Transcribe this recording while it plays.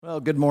Well,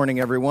 good morning,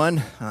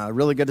 everyone.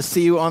 Really good to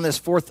see you on this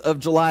 4th of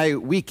July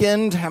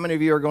weekend. How many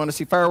of you are going to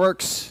see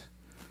fireworks?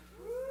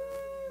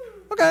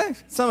 Okay,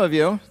 some of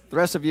you. The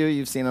rest of you,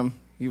 you've seen them.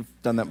 You've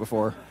done that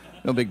before.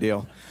 No big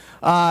deal.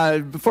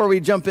 Before we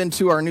jump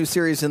into our new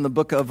series in the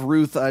book of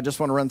Ruth, I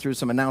just want to run through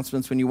some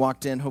announcements. When you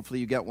walked in,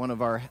 hopefully you get one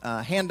of our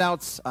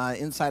handouts.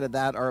 Inside of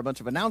that are a bunch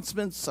of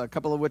announcements, a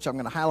couple of which I'm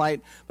going to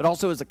highlight, but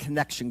also as a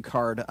connection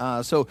card.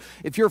 So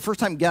if you're a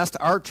first-time guest,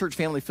 our church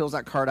family fills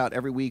that card out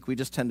every week. We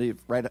just tend to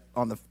write it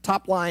on the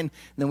top line, and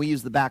then we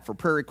use the back for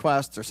prayer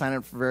requests or sign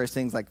up for various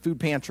things like food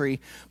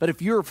pantry. But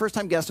if you're a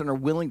first-time guest and are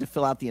willing to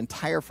fill out the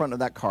entire front of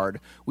that card,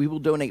 we will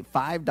donate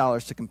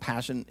 $5 to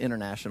Compassion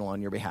International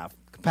on your behalf.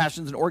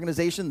 Compassion is an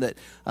organization that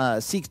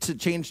seeks to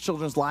change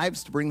children's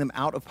lives, to bring them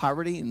out of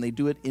poverty, and they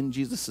do it in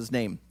Jesus'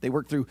 name. They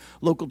work through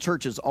local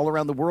churches all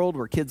around the world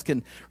where kids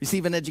can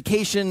receive an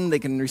education, they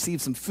can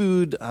receive some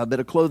food, a bit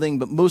of clothing,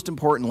 but most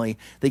importantly,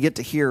 they get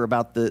to hear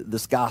about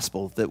this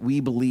gospel that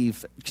we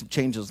believe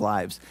changes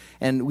lives.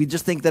 And we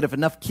just think that if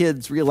enough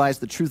kids realize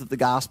the truth of the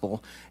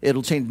gospel,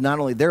 it'll change not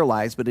only their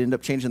lives, but end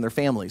up changing their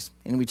families.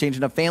 And we change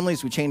enough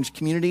families, we change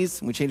communities,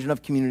 and we change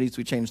enough communities,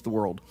 we change the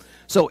world.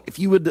 So if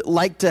you would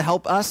like to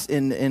help us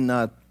in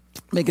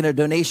making a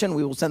donation,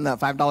 we will send that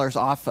 $5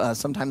 off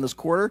sometime this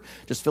quarter.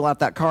 Just fill out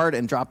that card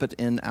and drop it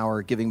in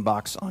our giving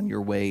box on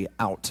your way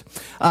out.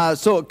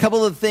 So a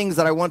couple of things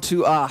that I want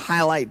to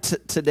highlight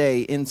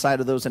today inside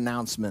of those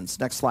announcements.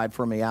 Next slide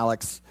for me,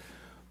 Alex.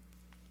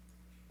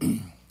 All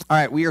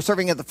right, we are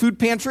serving at the food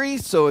pantry,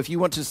 so if you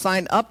want to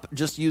sign up,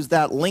 just use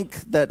that link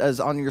that is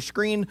on your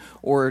screen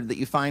or that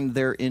you find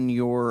there in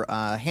your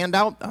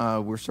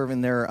handout. We're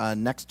serving there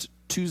next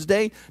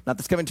Tuesday, not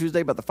this coming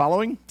Tuesday, but the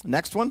following,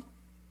 next one.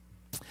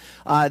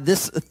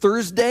 This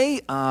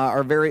Thursday,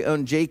 our very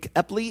own Jake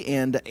Epley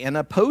and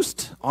Anna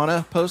Post,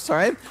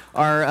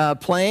 are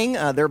playing.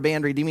 Their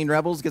band, Redeeming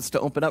Rebels, gets to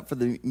open up for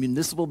the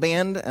municipal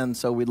band, and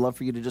so we'd love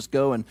for you to just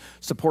go and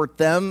support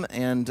them.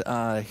 And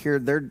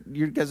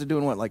you guys are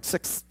doing what, like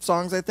 6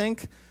 songs, I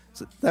think?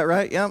 Is that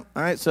right? Yeah. All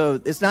right.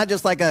 So it's not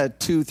just like a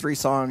 2-3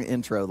 song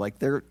intro. Like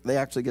they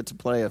actually get to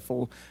play a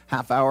full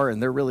half hour, and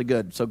they're really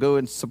good. So go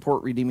and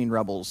support Redeeming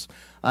Rebels.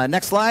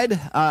 Next slide.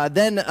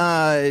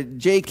 Then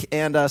Jake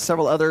and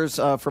several others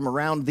from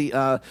around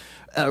the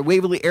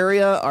Waverly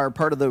area are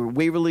part of the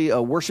Waverly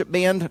Worship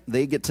Band.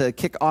 They get to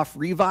kick off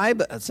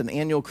Revive. It's an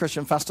annual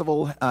Christian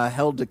festival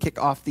held to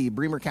kick off the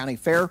Bremer County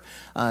Fair.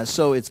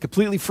 So it's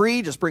completely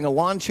free. Just bring a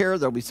lawn chair.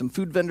 There'll be some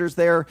food vendors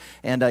there.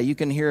 And you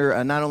can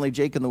hear not only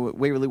Jake and the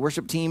Waverly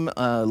Worship team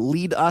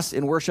lead us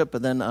in worship,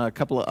 but then a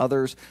couple of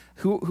others.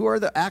 Who are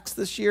the acts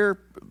this year?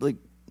 Like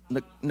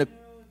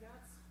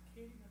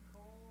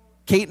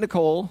Kate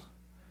Nicole,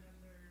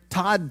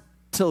 Todd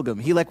Tilgham.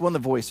 He won The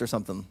Voice or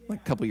something a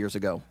couple years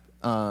ago.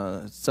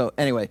 So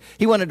anyway,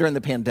 he won it during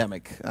the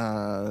pandemic,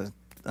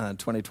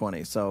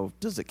 2020. So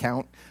does it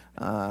count?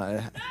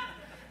 I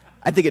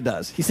think it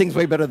does. He sings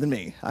way better than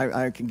me.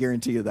 I can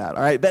guarantee you that.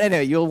 All right. But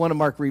anyway, you'll want to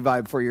mark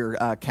Revive for your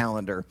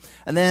calendar.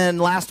 And then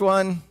last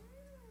one.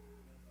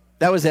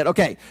 That was it.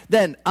 Okay.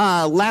 Then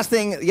last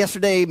thing,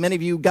 yesterday, many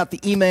of you got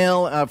the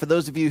email. For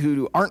those of you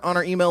who aren't on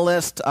our email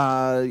list,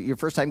 your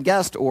first-time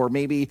guest, or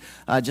maybe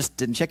just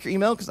didn't check your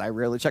email, because I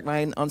rarely check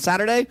mine on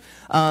Saturday.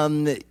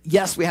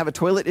 Yes, we have a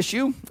toilet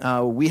issue.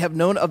 We have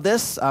known of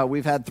this.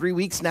 We've had 3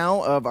 weeks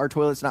now of our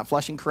toilets not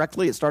flushing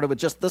correctly. It started with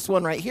just this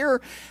one right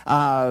here.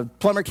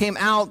 Plumber came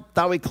out,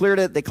 thought we cleared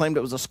it. They claimed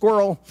it was a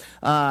squirrel.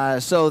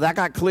 So that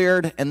got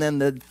cleared. And then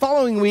the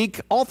following week,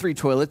 all 3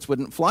 toilets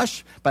wouldn't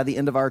flush by the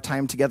end of our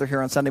time together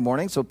here on Sunday morning.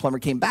 So plumber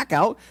came back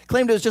out,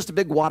 claimed it was just a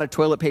big wad of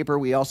toilet paper.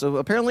 We also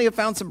apparently have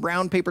found some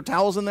brown paper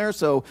towels in there.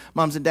 So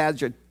moms and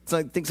dads,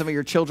 I think some of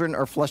your children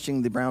are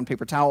flushing the brown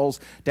paper towels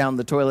down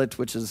the toilet,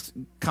 which is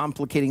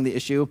complicating the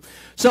issue.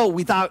 So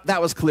we thought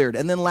that was cleared.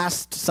 And then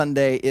last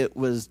Sunday, it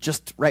was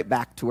just right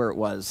back to where it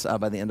was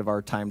by the end of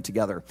our time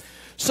together.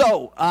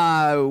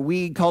 So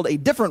we called a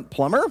different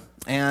plumber,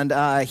 and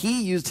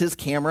he used his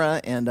camera,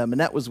 and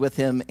Manette was with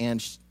him,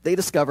 and they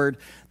discovered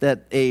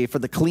that for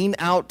the clean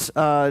out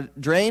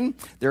drain,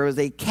 there was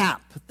a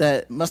cap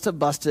that must have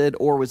busted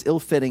or was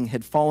ill-fitting,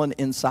 had fallen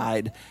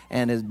inside,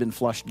 and has been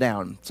flushed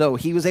down. So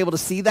he was able to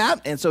see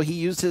that, and so he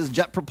used his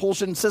jet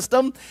propulsion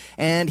system,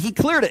 and he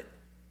cleared it,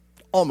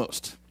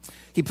 almost.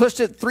 He pushed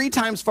it 3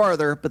 times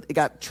farther, but it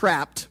got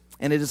trapped,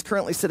 and it is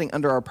currently sitting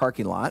under our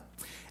parking lot.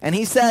 And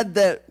he said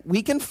that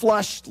we can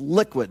flush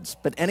liquids,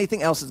 but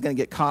anything else is going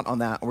to get caught on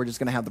that, and we're just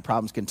going to have the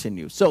problems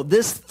continue. So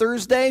this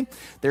Thursday,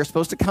 they're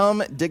supposed to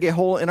come, dig a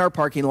hole in our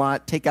parking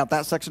lot, take out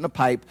that section of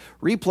pipe,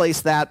 replace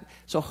that.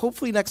 So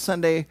hopefully next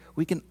Sunday,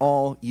 we can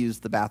all use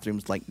the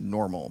bathrooms like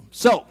normal.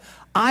 So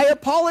I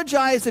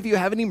apologize if you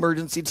have an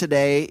emergency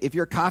today, if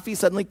your coffee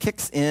suddenly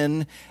kicks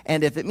in,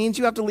 and if it means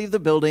you have to leave the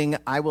building,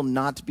 I will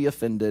not be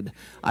offended.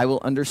 I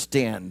will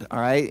understand, all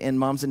right? And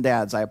moms and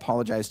dads, I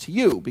apologize to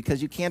you,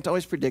 because you can't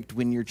always predict picked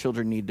when your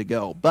children need to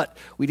go. But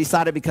we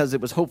decided because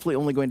it was hopefully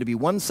only going to be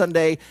one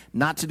Sunday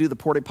not to do the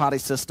porta potty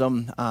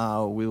system.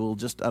 We will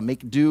just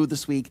make do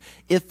this week.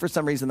 If for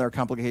some reason there are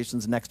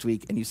complications next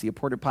week and you see a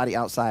porta potty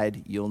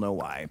outside, you'll know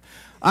why.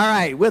 All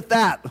right, with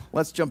that,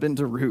 let's jump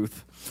into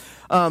Ruth.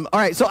 All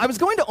right, so I was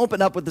going to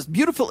open up with this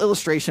beautiful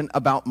illustration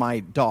about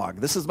my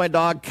dog. This is my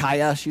dog,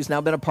 Kaya. She's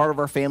now been a part of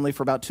our family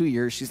for about 2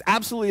 years. She's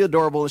absolutely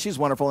adorable, and she's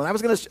wonderful. And I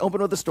was going to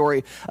open with a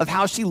story of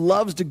how she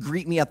loves to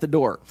greet me at the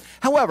door.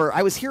 However,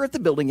 I was here at the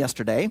building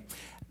yesterday,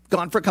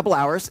 gone for a couple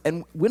hours,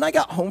 and when I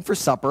got home for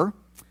supper,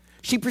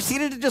 she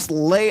proceeded to just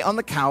lay on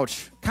the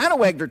couch, kind of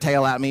wagged her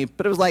tail at me,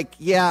 but it was like,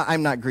 yeah,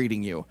 I'm not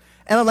greeting you.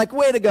 And I'm like,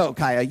 way to go,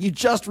 Kaya. You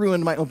just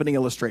ruined my opening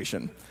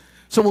illustration.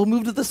 So we'll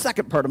move to the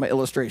second part of my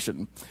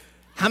illustration.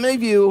 How many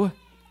of you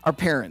are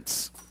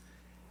parents?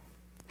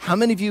 How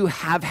many of you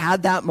have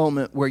had that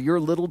moment where your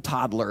little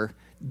toddler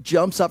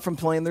jumps up from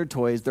playing their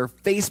toys, their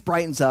face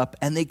brightens up,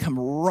 and they come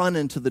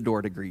running to the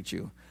door to greet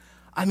you?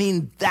 I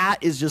mean, that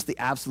is just the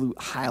absolute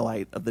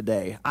highlight of the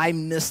day. I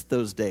miss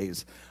those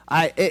days.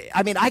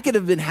 I mean, I could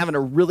have been having a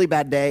really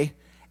bad day,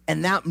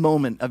 and that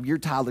moment of your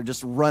toddler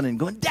just running,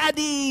 going,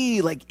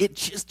 Daddy, like it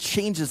just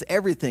changes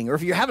everything. Or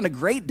if you're having a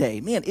great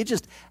day, man, it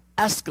just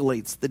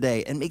escalates the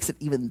day and makes it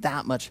even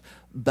that much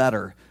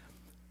better.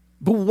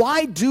 But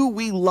why do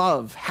we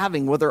love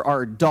having whether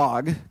our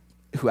dog,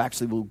 who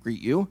actually will greet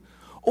you,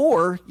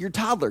 or your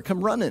toddler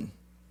come running?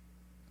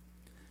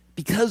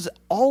 Because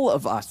all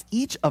of us,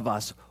 each of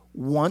us,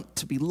 want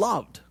to be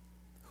loved.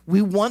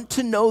 We want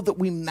to know that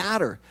we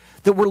matter,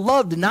 that we're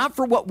loved not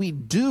for what we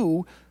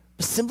do,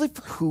 but simply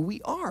for who we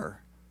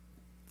are.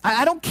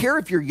 I don't care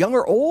if you're young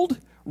or old,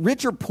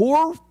 rich or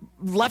poor,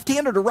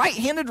 left-handed or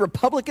right-handed,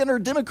 Republican or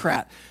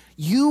Democrat.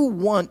 You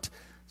want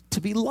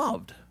to be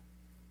loved.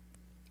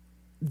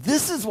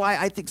 This is why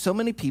I think so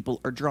many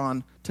people are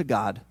drawn to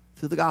God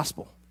through the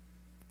gospel.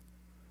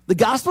 The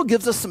gospel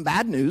gives us some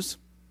bad news.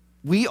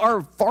 We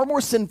are far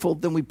more sinful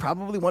than we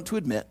probably want to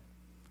admit,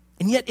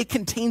 and yet it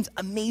contains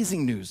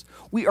amazing news.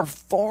 We are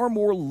far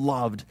more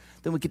loved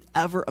than we could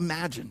ever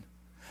imagine.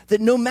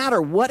 That no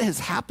matter what has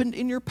happened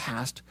in your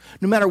past,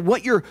 no matter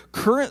what your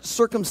current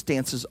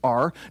circumstances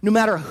are, no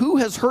matter who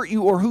has hurt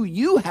you or who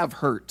you have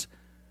hurt,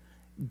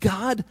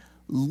 God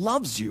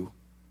loves you.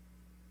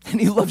 And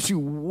he loves you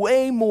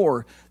way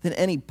more than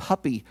any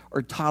puppy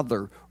or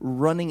toddler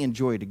running in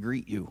joy to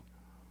greet you.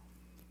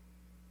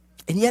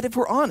 And yet, if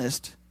we're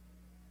honest,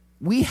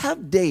 we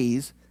have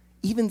days,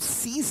 even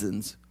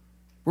seasons,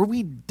 where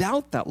we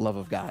doubt that love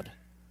of God.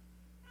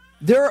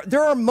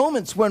 There are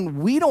moments when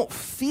we don't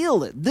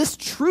feel it. This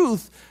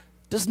truth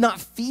does not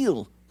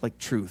feel like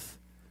truth.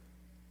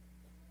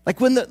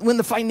 Like when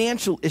the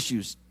financial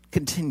issues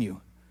continue,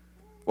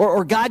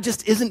 or God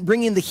just isn't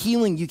bringing the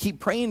healing you keep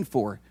praying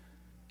for.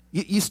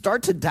 You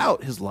start to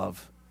doubt his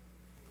love.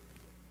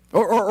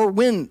 Or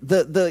when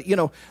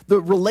the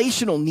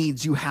relational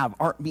needs you have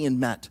aren't being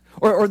met,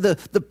 or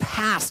the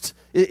past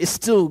is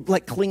still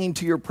like clinging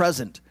to your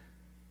present.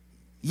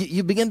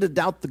 You begin to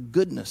doubt the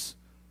goodness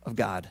of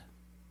God.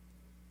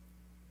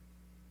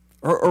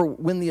 Or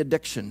when the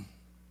addiction,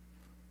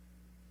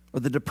 or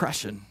the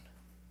depression,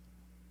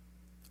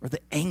 or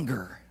the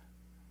anger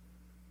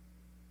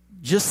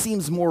just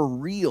seems more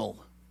real,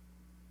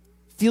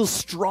 feels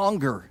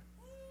stronger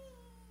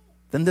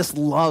than this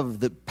love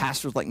that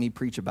pastors like me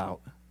preach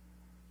about.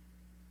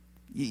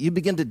 You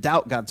begin to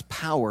doubt God's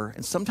power,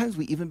 and sometimes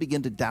we even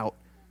begin to doubt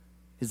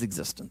his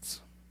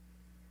existence.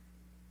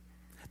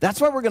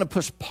 That's why we're going to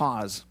push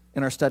pause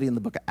in our study in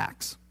the book of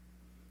Acts.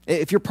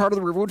 If you're part of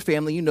the Riverwood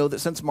family, you know that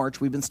since March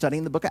we've been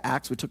studying the book of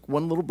Acts. We took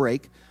one little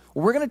break.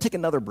 Well, we're going to take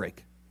another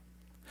break.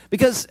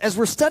 Because as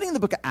we're studying the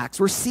book of Acts,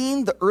 we're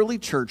seeing the early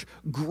church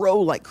grow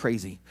like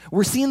crazy.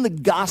 We're seeing the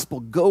gospel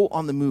go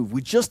on the move.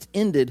 We just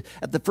ended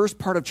at the first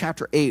part of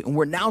chapter 8, and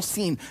we're now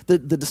seeing the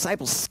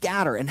disciples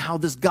scatter and how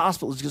this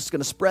gospel is just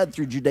going to spread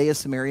through Judea,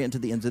 Samaria, and to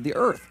the ends of the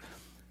earth.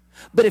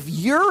 But if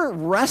you're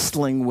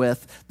wrestling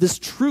with this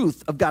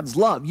truth of God's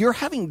love, you're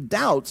having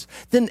doubts,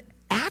 then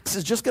Acts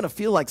is just going to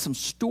feel like some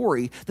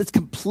story that's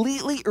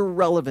completely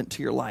irrelevant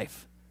to your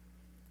life.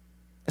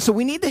 So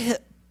we need to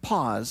hit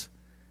pause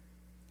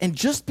and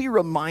just be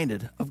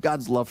reminded of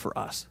God's love for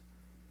us.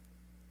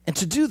 And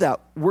to do that,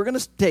 we're going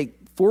to take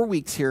 4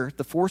 weeks here,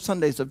 the 4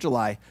 Sundays of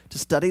July, to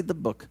study the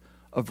book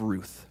of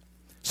Ruth.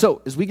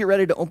 So as we get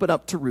ready to open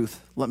up to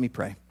Ruth, let me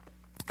pray.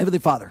 Heavenly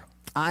Father,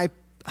 I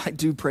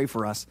do pray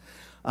for us.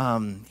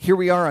 Here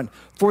we are on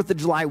 4th of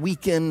July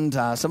weekend.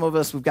 Some of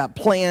us, we've got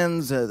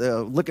plans,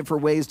 looking for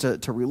ways to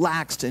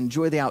relax, to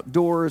enjoy the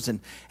outdoors, and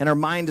our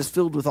mind is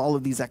filled with all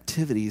of these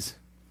activities.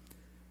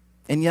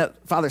 And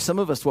yet, Father, some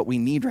of us, what we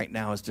need right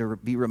now is to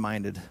be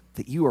reminded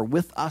that you are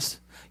with us,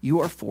 you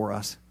are for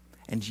us,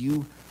 and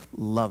you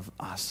love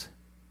us.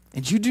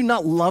 And you do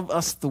not love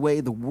us the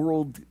way the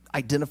world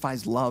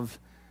identifies love.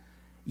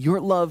 Your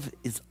love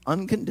is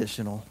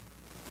unconditional,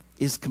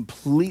 is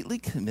completely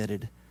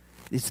committed,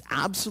 is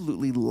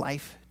absolutely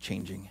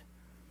life-changing.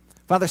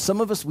 Father, some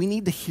of us, we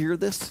need to hear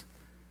this,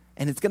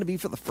 and it's going to be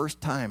for the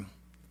first time.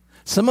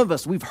 Some of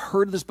us, we've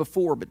heard this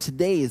before, but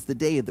today is the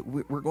day that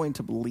we're going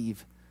to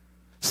believe.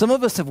 Some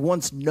of us have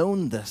once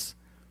known this,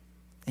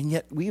 and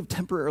yet we have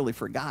temporarily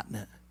forgotten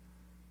it.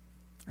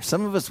 Or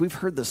some of us, we've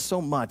heard this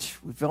so much,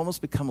 we've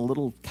almost become a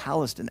little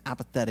calloused and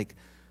apathetic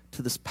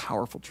to this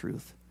powerful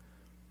truth.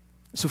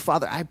 So,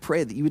 Father, I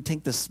pray that you would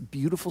take this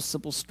beautiful,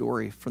 simple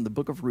story from the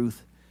book of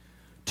Ruth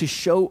to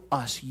show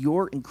us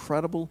your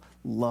incredible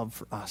love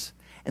for us,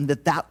 and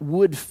that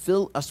would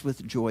fill us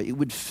with joy. It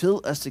would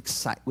fill us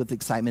with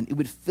excitement. It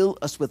would fill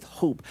us with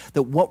hope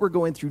that what we're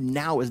going through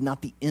now is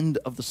not the end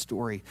of the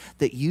story,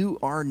 that you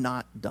are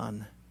not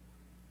done.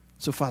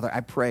 So, Father, I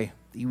pray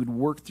that you would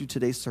work through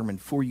today's sermon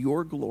for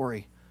your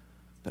glory,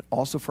 but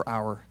also for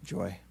our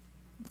joy.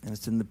 And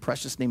it's in the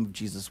precious name of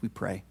Jesus we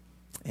pray.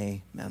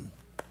 Amen.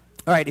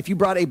 All right, if you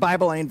brought a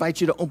Bible, I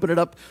invite you to open it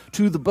up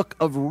to the book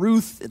of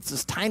Ruth. It's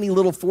this tiny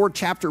little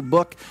 4-chapter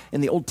book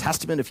in the Old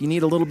Testament. If you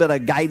need a little bit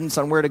of guidance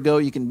on where to go,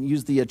 you can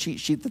use the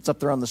cheat sheet that's up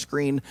there on the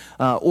screen.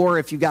 Or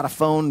if you've got a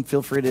phone,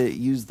 feel free to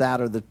use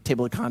that or the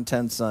table of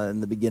contents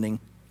in the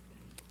beginning.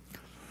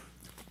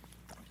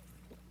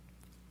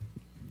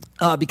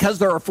 Because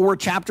there are 4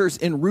 chapters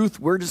in Ruth,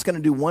 we're just going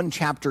to do 1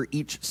 chapter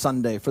each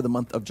Sunday for the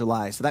month of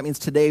July. So that means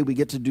today we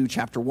get to do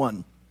chapter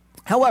 1.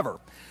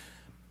 However,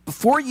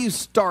 before you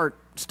start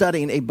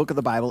studying a book of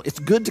the Bible, it's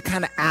good to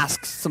kind of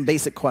ask some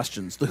basic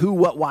questions, the who,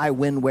 what, why,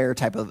 when, where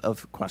type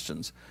of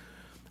questions.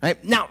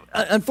 Right? Now,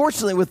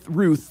 unfortunately with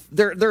Ruth,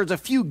 there's a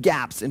few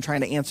gaps in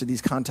trying to answer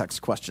these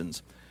context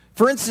questions.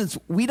 For instance,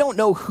 we don't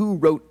know who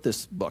wrote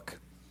this book.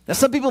 Now,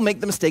 some people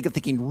make the mistake of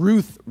thinking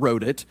Ruth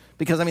wrote it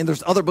because,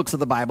 there's other books of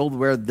the Bible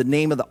where the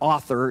name of the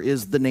author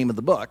is the name of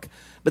the book,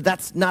 but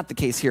that's not the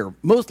case here.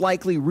 Most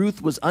likely,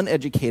 Ruth was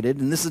uneducated,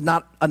 and this is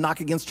not a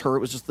knock against her. It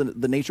was just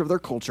the nature of their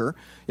culture.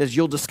 As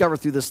you'll discover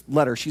through this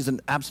letter, she's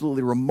an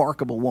absolutely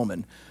remarkable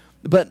woman.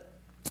 But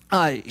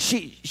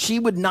she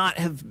would not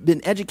have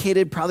been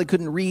educated, probably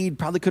couldn't read,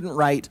 probably couldn't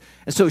write,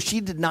 and so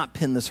she did not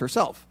pen this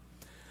herself.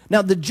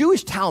 Now, the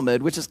Jewish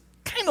Talmud, which is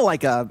kind of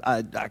like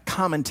a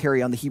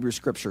commentary on the Hebrew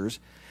Scriptures,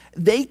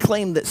 they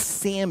claim that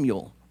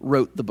Samuel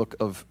wrote the book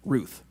of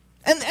Ruth.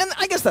 And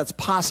I guess that's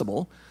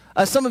possible.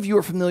 Some of you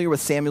are familiar with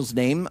Samuel's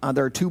name.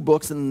 There are 2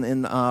 books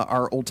in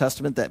our Old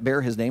Testament that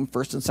bear his name,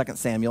 1st and 2nd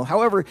Samuel.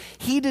 However,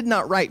 he did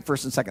not write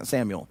 1st and 2nd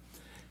Samuel,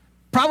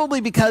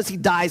 probably because he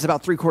dies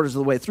about 3/4 of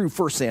the way through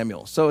 1st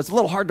Samuel. So it's a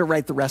little hard to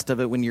write the rest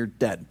of it when you're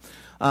dead.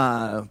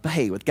 But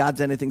hey, with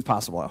God's anything's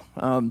possible.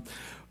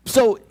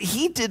 So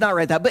he did not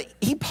write that, but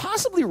he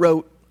possibly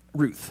wrote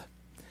Ruth.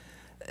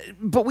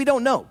 But we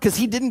don't know because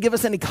he didn't give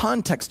us any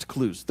context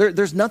clues.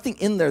 There's nothing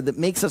in there that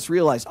makes us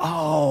realize,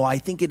 oh, I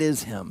think it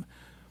is him.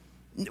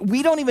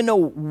 We don't even know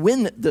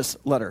when this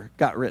letter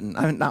got written.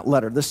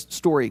 This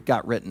story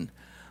got written.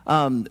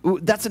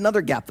 That's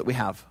another gap that we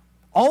have.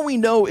 All we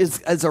know is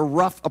as a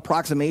rough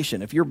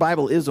approximation. If your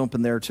Bible is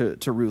open there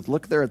to Ruth,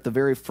 look there at the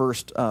very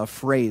first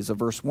phrase of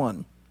verse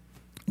 1.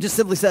 It just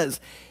simply says,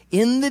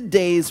 in the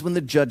days when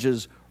the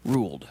judges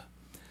ruled.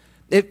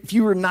 If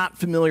you are not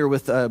familiar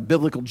with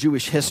biblical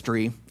Jewish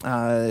history,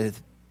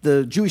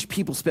 the Jewish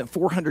people spent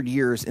 400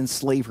 years in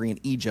slavery in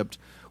Egypt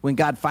when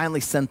God finally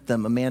sent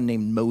them a man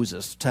named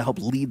Moses to help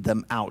lead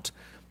them out.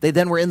 They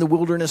then were in the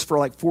wilderness for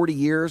like 40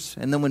 years,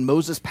 and then when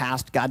Moses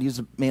passed, God used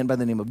a man by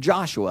the name of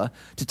Joshua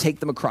to take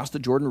them across the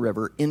Jordan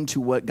River into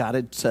what God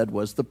had said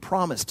was the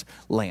promised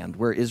land,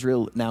 where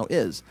Israel now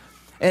is.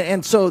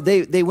 And so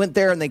they went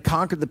there and they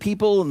conquered the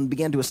people and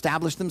began to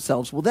establish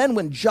themselves. Well, then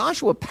when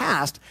Joshua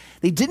passed,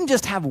 they didn't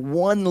just have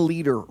one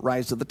leader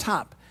rise to the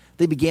top.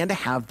 They began to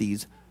have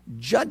these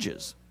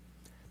judges.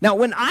 Now,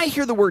 when I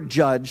hear the word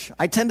judge,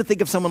 I tend to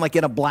think of someone like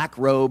in a black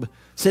robe,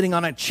 sitting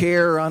on a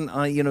chair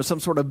on some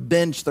sort of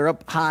bench. They're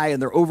up high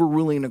and they're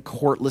overruling a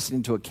court,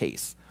 listening to a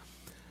case.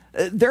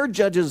 Their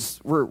judges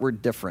were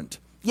different.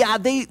 Yeah,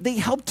 they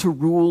helped to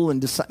rule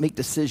and make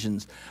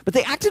decisions, but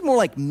they acted more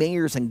like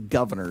mayors and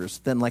governors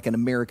than like an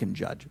American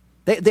judge.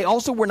 They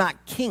also were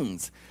not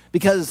kings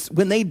because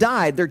when they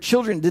died, their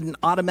children didn't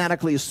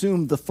automatically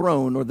assume the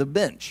throne or the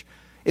bench.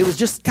 It was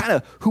just kind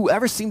of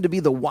whoever seemed to be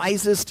the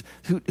wisest,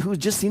 who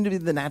just seemed to be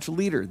the natural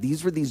leader.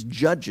 These were these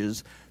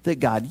judges that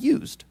God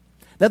used.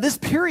 Now, this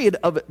period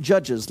of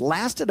judges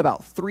lasted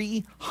about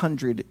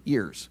 300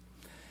 years.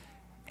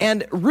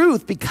 And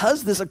Ruth,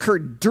 because this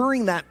occurred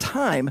during that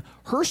time,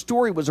 her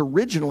story was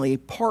originally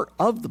part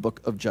of the book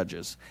of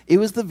Judges. It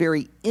was the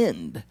very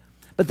end.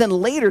 But then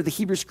later, the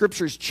Hebrew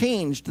Scriptures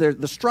changed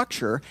the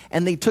structure,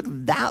 and they took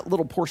that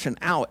little portion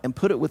out and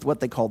put it with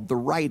what they called the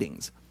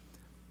writings.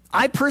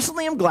 I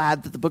personally am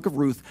glad that the book of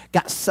Ruth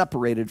got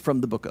separated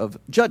from the book of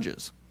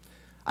Judges.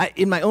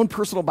 In my own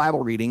personal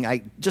Bible reading,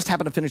 I just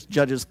happened to finish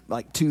Judges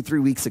like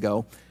 2-3 weeks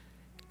ago.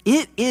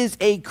 It is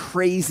a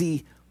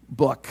crazy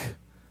book.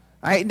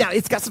 All right, now,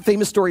 it's got some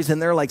famous stories in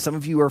there, like some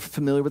of you are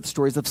familiar with the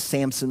stories of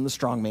Samson, the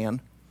strong man.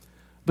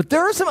 But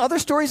there are some other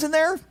stories in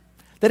there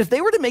that if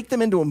they were to make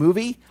them into a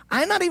movie,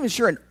 I'm not even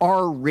sure an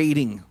R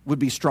rating would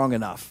be strong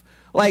enough.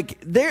 Like,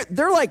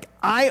 they're like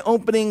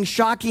eye-opening,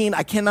 shocking,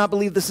 I cannot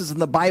believe this is in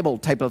the Bible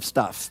type of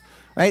stuff.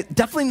 right?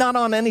 Definitely not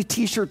on any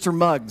t-shirts or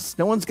mugs.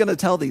 No one's going to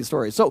tell these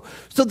stories. So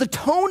the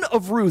tone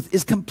of Ruth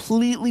is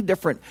completely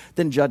different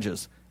than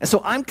Judges. And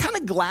so I'm kind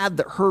of glad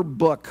that her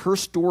book, her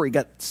story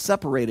got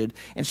separated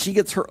and she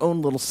gets her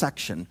own little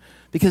section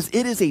because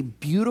it is a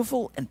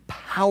beautiful and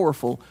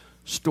powerful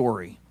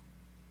story.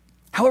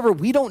 However,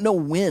 we don't know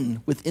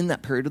when within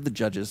that period of the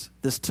Judges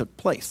this took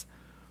place.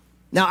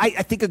 Now, I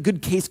think a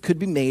good case could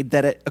be made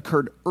that it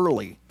occurred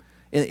early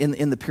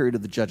in the period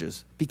of the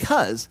Judges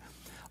because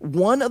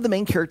one of the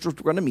main characters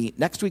we're going to meet,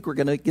 next week we're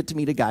going to get to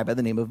meet a guy by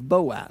the name of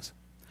Boaz.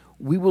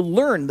 We will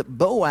learn that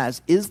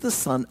Boaz is the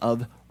son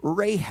of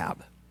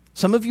Rahab.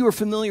 Some of you are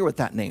familiar with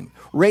that name.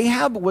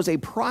 Rahab was a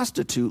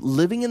prostitute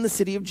living in the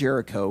city of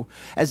Jericho.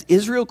 As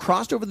Israel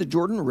crossed over the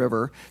Jordan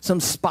River, some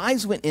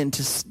spies went in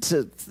to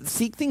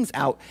seek things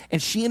out,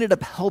 and she ended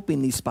up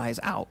helping these spies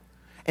out.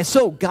 And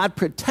so God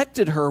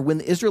protected her when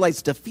the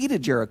Israelites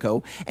defeated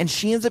Jericho, and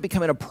she ends up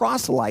becoming a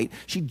proselyte.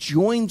 She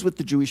joins with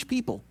the Jewish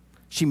people.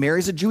 She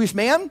marries a Jewish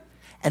man,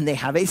 and they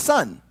have a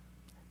son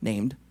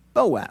named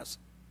Boaz.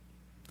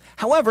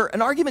 However,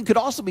 an argument could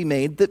also be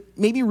made that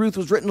maybe Ruth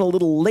was written a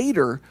little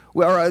later,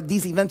 or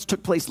these events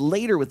took place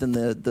later within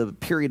the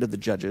period of the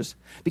Judges,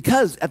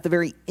 because at the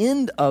very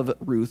end of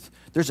Ruth,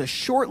 there's a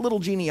short little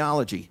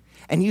genealogy.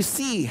 And you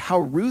see how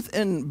Ruth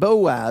and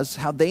Boaz,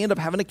 how they end up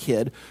having a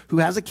kid who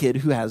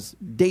has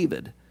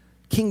David,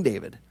 King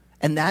David.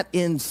 And that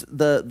ends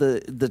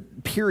the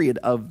period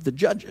of the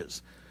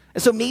Judges.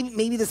 And so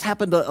maybe this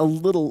happened a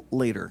little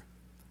later.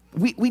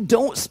 We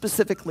don't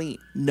specifically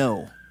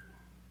know.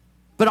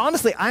 But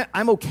honestly,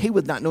 I'm okay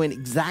with not knowing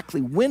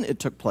exactly when it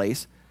took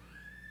place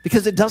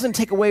because it doesn't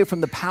take away from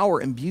the power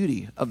and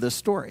beauty of this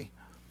story.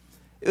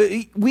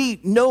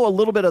 We know a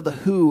little bit of the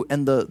who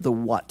and the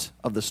what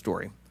of the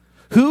story.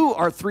 Who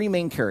are three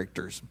main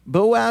characters: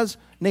 Boaz,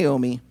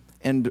 Naomi,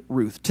 and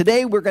Ruth.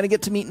 Today, we're going to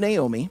get to meet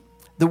Naomi.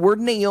 The word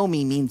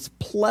Naomi means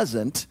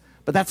pleasant,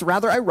 but that's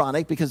rather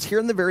ironic because here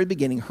in the very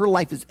beginning, her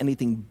life is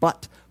anything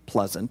but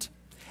pleasant.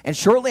 And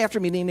shortly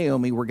after meeting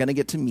Naomi, we're going to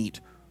get to meet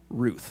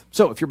Ruth.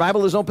 So if your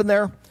Bible is open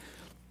there,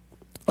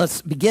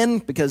 let's begin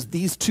because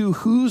these two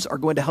who's are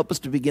going to help us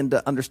to begin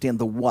to understand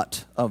the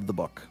what of the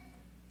book.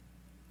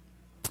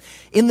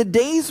 In the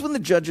days when the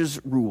Judges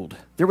ruled,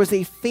 there was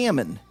a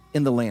famine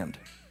in the land.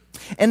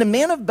 And a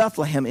man of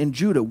Bethlehem in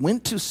Judah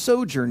went to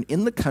sojourn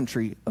in the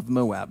country of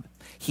Moab,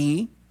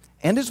 he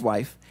and his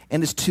wife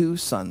and his 2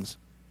 sons.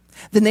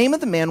 The name of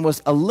the man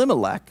was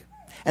Elimelech,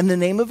 and the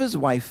name of his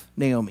wife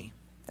Naomi.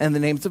 And the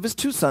names of his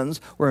 2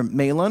 sons were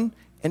Mahlon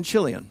and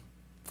Chilion.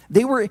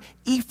 They were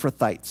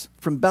Ephrathites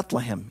from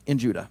Bethlehem in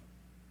Judah.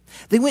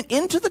 They went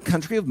into the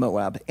country of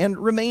Moab and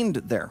remained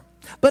there.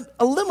 But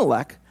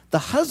Elimelech, the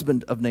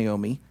husband of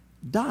Naomi,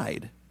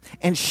 died,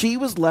 and she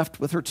was left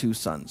with her 2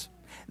 sons.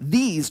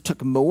 These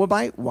took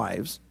Moabite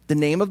wives. The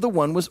name of the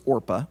one was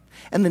Orpah,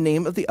 and the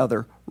name of the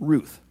other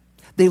Ruth.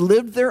 They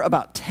lived there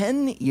about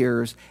 10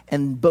 years,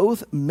 and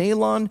both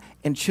Mahlon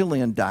and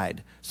Chilion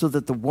died, so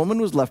that the woman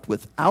was left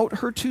without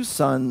her 2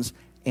 sons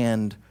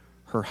and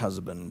her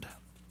husband.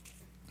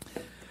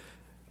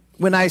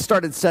 When I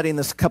started studying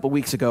this a couple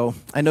weeks ago,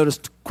 I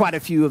noticed quite a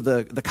few of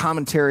the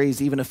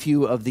commentaries, even a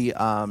few of the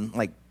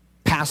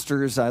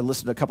pastors. I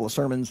listened to a couple of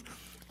sermons.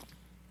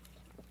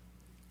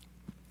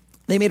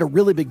 They made a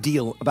really big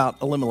deal about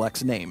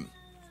Elimelech's name.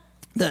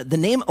 The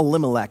name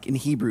Elimelech in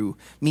Hebrew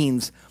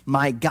means,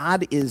 my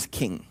God is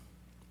king.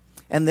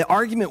 And the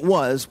argument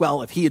was,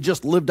 well, if he had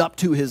just lived up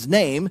to his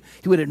name,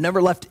 he would have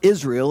never left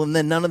Israel, and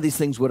then none of these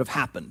things would have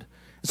happened.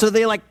 So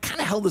they kind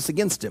of held this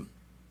against him.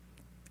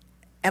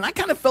 And I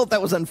kind of felt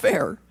that was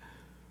unfair.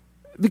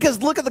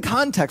 Because look at the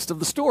context of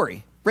the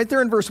story. Right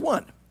there in verse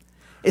 1.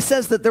 It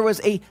says that there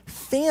was a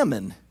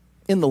famine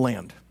in the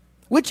land,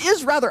 which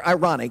is rather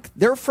ironic.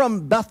 They're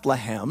from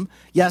Bethlehem.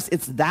 Yes,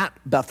 it's that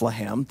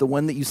Bethlehem, the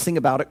one that you sing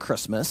about at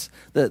Christmas,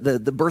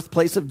 the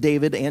birthplace of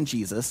David and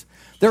Jesus.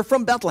 They're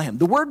from Bethlehem.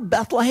 The word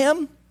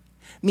Bethlehem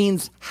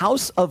means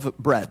house of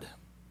bread.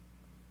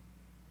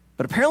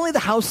 But apparently the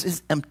house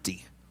is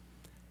empty.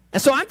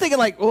 And so I'm thinking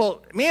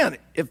well, man,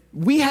 if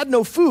we had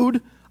no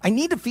food, I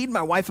need to feed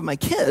my wife and my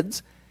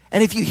kids.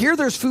 And if you hear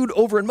there's food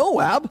over in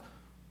Moab,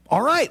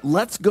 all right,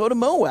 let's go to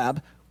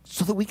Moab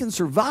so that we can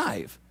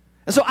survive.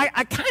 And so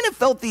I kind of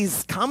felt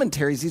these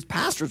commentaries, these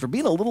pastors were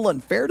being a little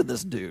unfair to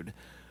this dude.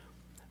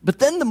 But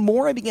then the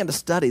more I began to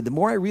study, the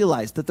more I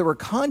realized that there were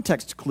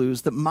context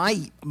clues that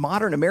my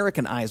modern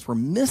American eyes were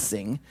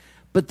missing,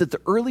 but that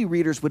the early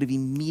readers would have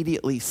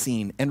immediately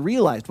seen and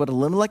realized what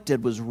Elimelech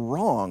did was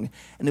wrong,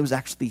 and it was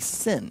actually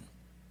sin.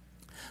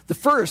 The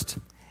first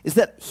is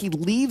that he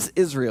leaves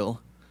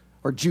Israel,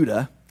 or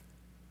Judah,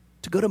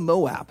 to go to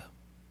Moab.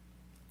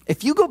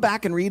 If you go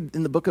back and read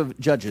in the book of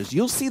Judges,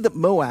 you'll see that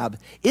Moab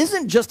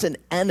isn't just an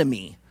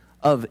enemy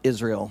of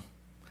Israel.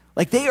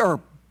 They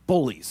are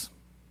bullies.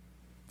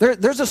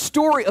 There's a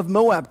story of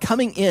Moab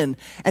coming in,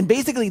 and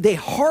basically they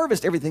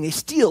harvest everything. They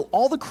steal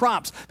all the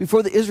crops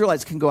before the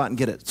Israelites can go out and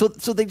get it.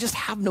 So they just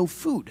have no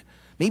food.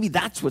 Maybe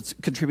that's what's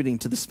contributing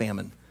to this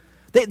famine.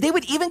 They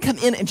would even come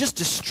in and just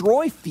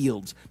destroy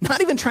fields,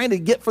 not even trying to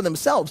get for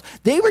themselves.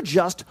 They were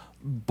just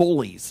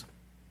bullies.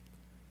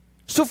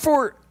 So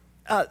for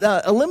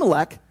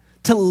Elimelech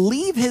to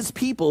leave his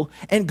people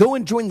and go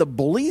and join the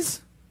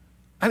bullies,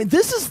 I mean,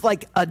 this is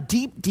like a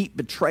deep, deep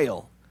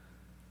betrayal.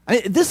 I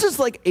mean, this is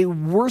like a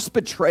worse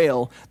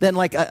betrayal than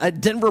like a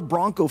Denver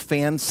Bronco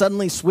fan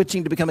suddenly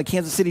switching to become a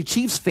Kansas City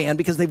Chiefs fan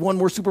because they've won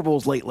more Super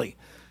Bowls lately.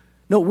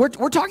 No, we're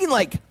talking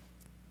like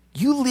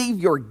you leave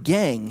your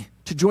gang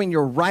to join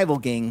your rival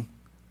gang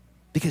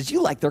because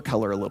you like their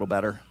color a little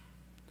better.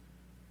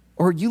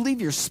 Or you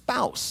leave your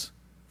spouse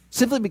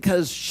simply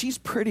because she's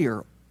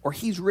prettier or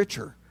he's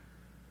richer.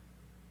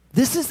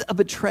 This is a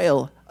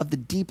betrayal of the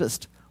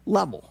deepest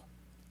level.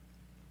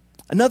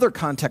 Another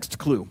context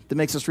clue that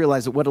makes us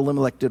realize that what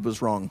Elimelech did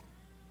was wrong.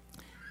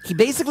 He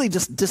basically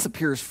just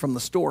disappears from the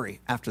story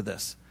after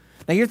this.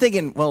 Now you're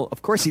thinking, well,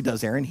 of course he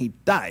does, Aaron. He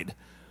died.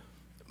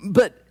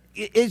 But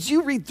as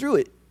you read through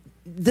it,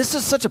 this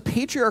is such a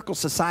patriarchal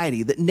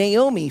society that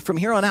Naomi, from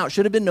here on out,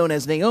 should have been known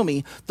as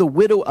Naomi, the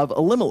widow of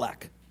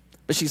Elimelech.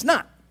 But she's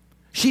not.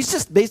 She's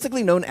just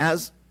basically known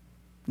as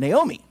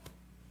Naomi.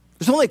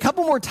 There's only a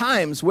couple more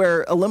times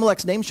where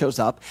Elimelech's name shows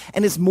up,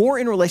 and it's more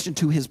in relation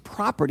to his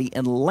property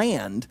and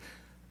land,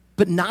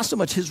 but not so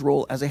much his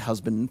role as a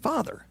husband and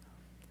father.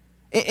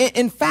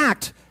 In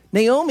fact,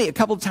 Naomi, a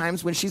couple of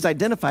times when she's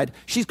identified,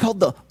 she's called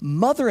the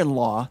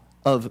mother-in-law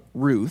of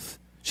Ruth.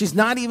 She's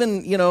not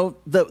even,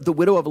 the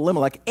widow of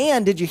Elimelech.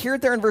 And did you hear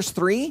it there in verse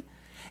 3?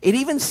 It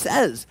even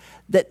says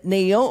that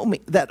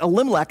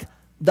Elimelech,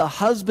 the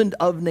husband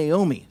of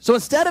Naomi. So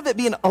instead of it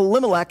being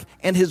Elimelech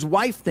and his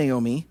wife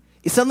Naomi,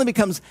 it suddenly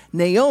becomes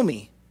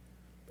Naomi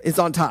is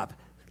on top.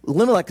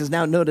 Elimelech is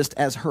now noticed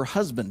as her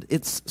husband.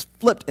 It's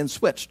flipped and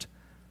switched.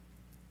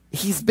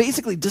 He's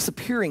basically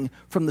disappearing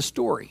from the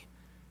story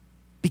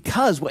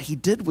because what he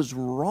did was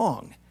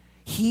wrong.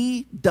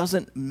 He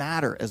doesn't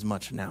matter as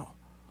much now.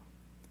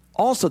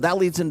 Also, that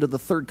leads into the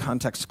third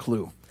context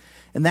clue,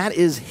 and that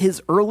is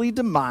his early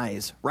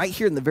demise, right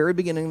here in the very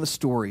beginning of the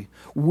story,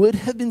 would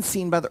have been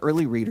seen by the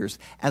early readers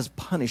as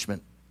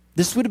punishment.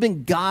 This would have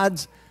been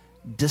God's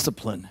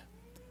discipline.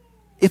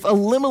 If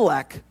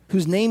Elimelech,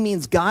 whose name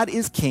means God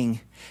is king,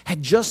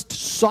 had just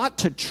sought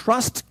to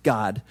trust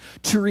God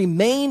to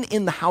remain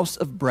in the house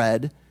of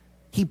bread,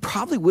 he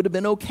probably would have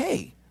been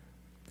okay.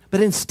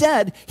 But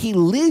instead, he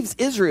leaves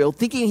Israel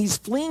thinking he's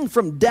fleeing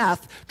from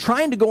death,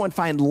 trying to go and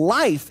find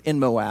life in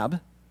Moab.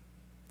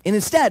 And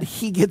instead,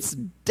 he gets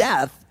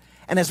death.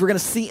 And as we're going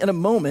to see in a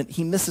moment,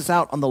 he misses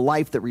out on the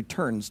life that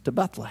returns to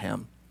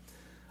Bethlehem.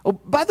 Oh,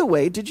 by the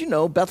way, did you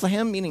know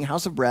Bethlehem, meaning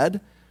house of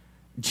bread?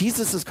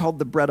 Jesus is called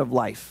the bread of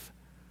life.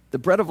 The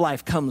bread of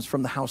life comes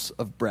from the house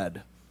of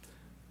bread.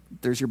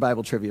 There's your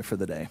Bible trivia for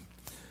the day.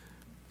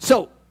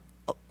 So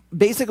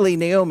basically,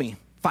 Naomi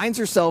finds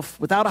herself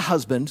without a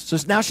husband. So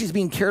now she's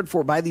being cared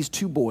for by these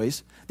two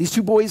boys. These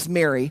two boys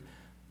marry,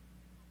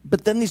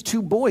 but then these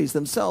two boys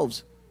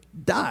themselves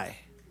die.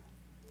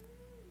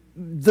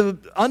 The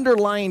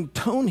underlying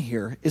tone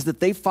here is that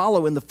they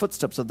follow in the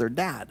footsteps of their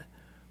dad.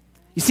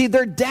 You see,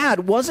 their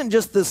dad wasn't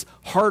just this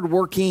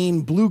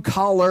hardworking,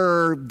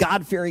 blue-collar,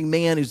 God-fearing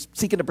man who's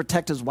seeking to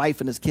protect his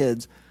wife and his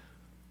kids.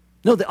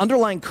 No, the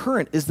underlying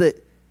current is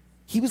that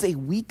he was a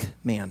weak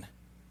man.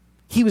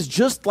 He was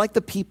just like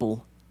the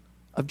people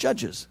of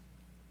Judges.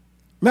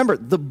 Remember,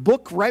 the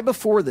book right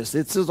before this,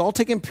 it says all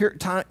taken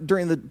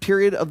during the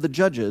period of the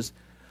Judges.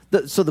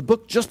 So the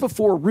book just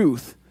before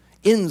Ruth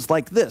ends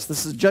like this.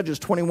 This is Judges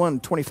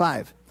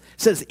 21:25. It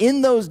says,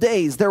 in those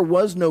days there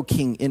was no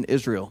king in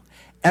Israel.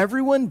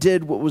 Everyone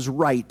did what was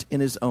right in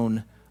his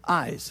own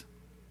eyes.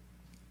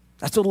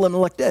 That's what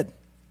Elimelech did.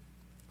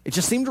 It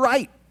just seemed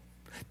right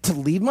to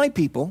leave my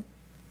people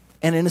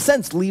and, in a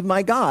sense, leave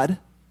my God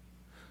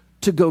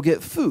to go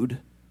get food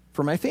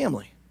for my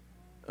family,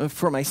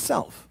 for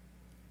myself.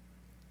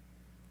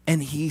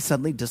 And he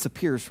suddenly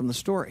disappears from the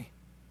story.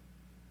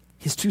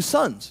 His two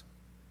sons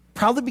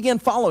probably began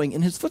following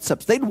in his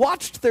footsteps. They'd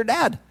watched their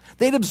dad.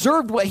 They'd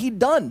observed what he'd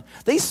done.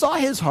 They saw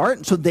his heart,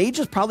 and so they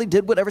just probably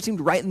did whatever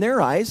seemed right in their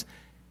eyes.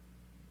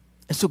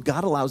 And so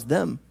God allows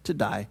them to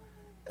die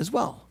as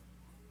well.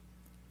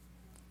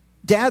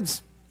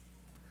 Dads,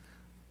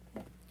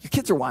 your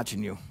kids are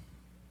watching you.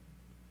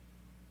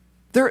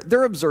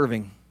 They're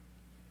observing.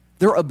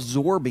 They're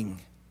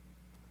absorbing.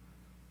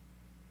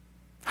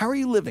 How are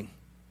you living?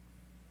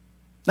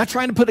 Not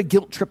trying to put a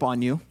guilt trip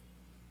on you.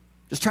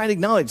 Just trying to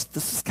acknowledge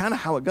this is kind of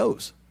how it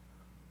goes.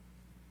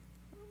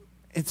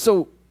 And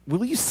so,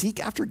 will you seek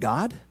after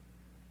God?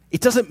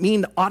 It doesn't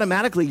mean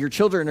automatically your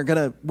children are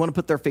going to want to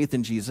put their faith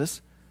in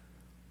Jesus.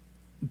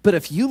 But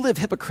if you live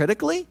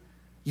hypocritically,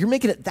 you're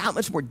making it that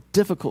much more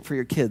difficult for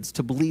your kids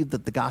to believe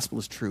that the gospel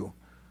is true.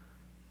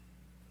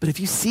 But if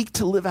you seek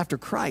to live after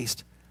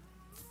Christ,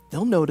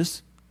 they'll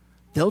notice,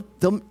 they'll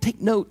take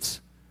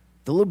notes,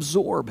 they'll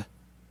absorb,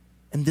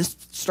 and this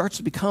starts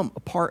to become a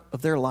part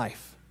of their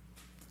life.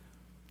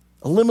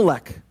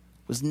 Elimelech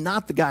was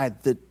not the guy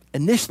that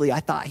initially I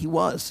thought he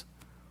was.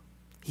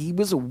 He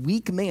was a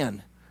weak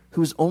man who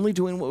was only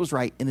doing what was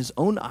right in his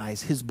own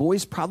eyes. His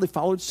boys probably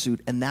followed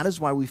suit, and that is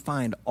why we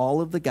find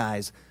all of the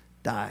guys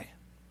die.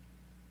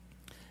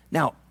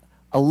 Now,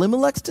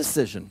 Elimelech's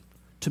decision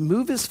to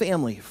move his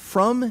family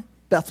from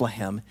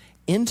Bethlehem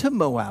into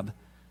Moab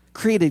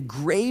created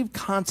grave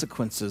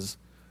consequences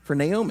for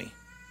Naomi.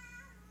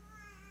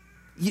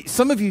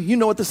 Some of you, you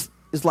know what this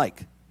is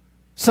like.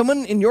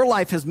 Someone in your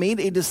life has made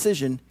a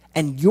decision,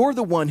 and you're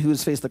the one who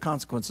has faced the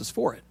consequences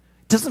for it.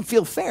 It doesn't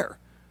feel fair.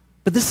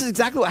 But this is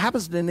exactly what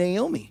happens to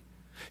Naomi.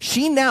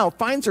 She now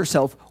finds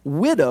herself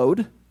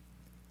widowed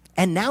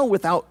and now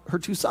without her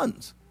two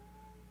sons.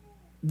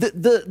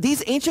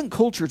 These ancient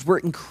cultures were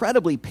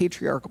incredibly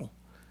patriarchal,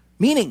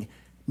 meaning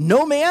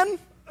no man,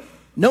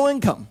 no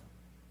income,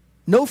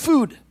 no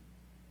food,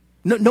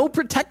 no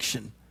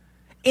protection.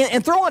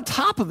 And throw on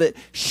top of it,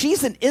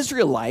 she's an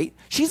Israelite.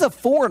 She's a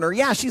foreigner.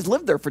 Yeah, she's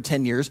lived there for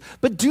 10 years,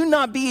 but do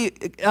not be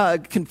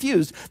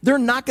confused. They're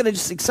not going to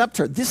just accept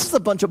her. This is a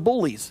bunch of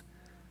bullies.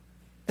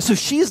 So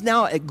she is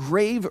now at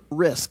grave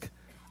risk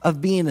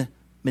of being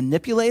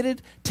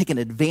manipulated, taken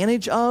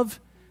advantage of,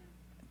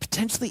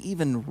 potentially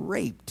even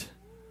raped.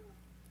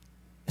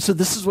 So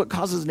this is what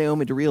causes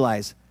Naomi to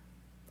realize,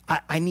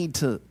 I need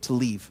to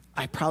leave.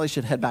 I probably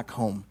should head back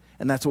home.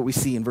 And that's what we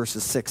see in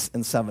verses 6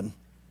 and 7.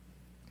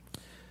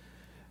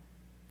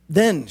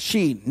 Then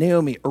she,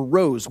 Naomi,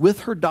 arose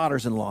with her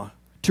daughters-in-law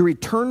to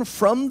return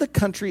from the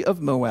country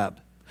of Moab.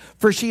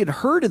 For she had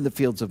heard in the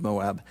fields of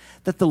Moab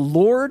that the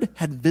Lord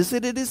had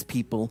visited his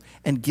people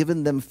and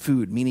given them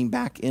food, meaning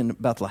back in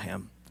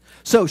Bethlehem.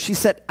 So she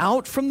set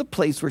out from the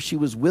place where she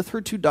was with her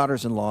two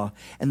daughters-in-law,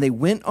 and they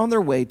went on their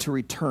way to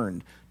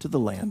return to the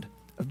land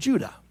of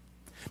Judah.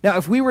 Now,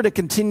 if we were to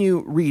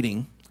continue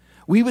reading,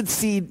 we would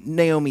see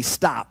Naomi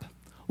stop,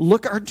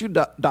 look at her two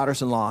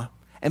daughters-in-law,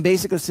 and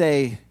basically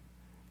say,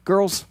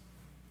 girls,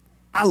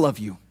 I love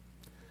you.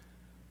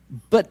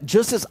 But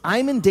just as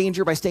I'm in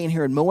danger by staying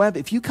here in Moab,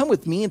 if you come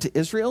with me into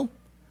Israel,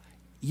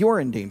 you're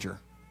in danger.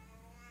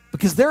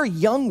 Because there are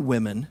young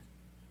women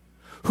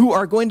who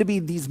are going to be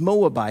these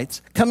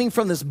Moabites coming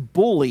from this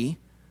bully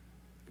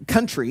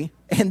country,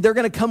 and they're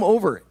going to come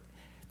over.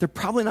 They're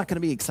probably not going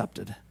to be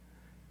accepted.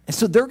 And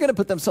so they're going to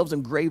put themselves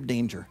in grave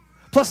danger.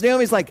 Plus,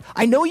 Naomi's like,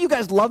 I know you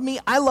guys love me.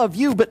 I love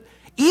you. But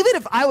even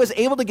if I was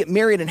able to get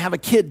married and have a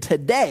kid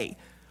today,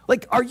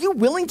 like, are you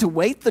willing to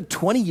wait the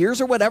 20 years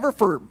or whatever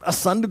for a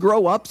son to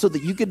grow up so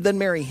that you could then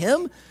marry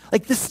him?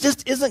 Like, this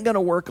just isn't going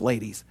to work,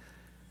 ladies.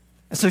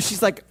 And so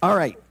she's like, all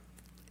right,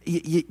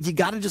 you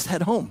got to just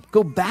head home.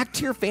 Go back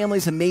to your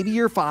families, and maybe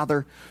your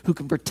father, who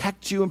can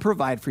protect you and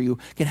provide for you,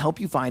 can help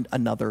you find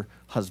another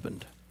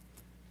husband.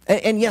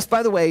 And yes,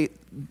 by the way,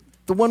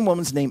 the one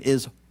woman's name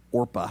is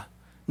Orpah,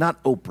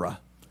 not Oprah.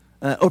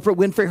 Oprah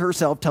Winfrey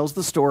herself tells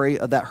the story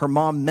that her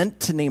mom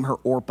meant to name her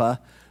Orpah,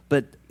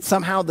 but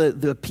somehow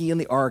the P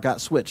and the R got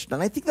switched.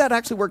 And I think that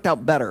actually worked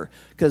out better,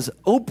 because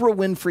Oprah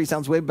Winfrey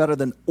sounds way better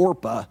than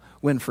Orpah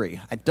Winfrey.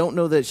 I don't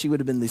know that she would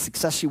have been the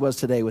success she was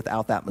today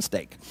without that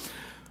mistake.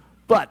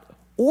 But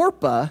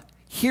Orpah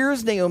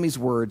hears Naomi's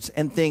words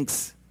and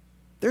thinks,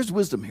 there's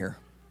wisdom here.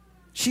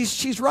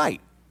 She's right.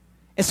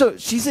 And so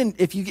she's in,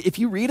 if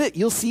you read it,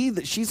 you'll see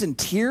that she's in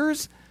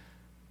tears,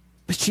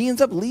 but she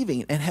ends up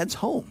leaving and heads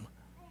home.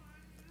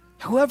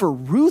 However,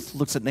 Ruth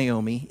looks at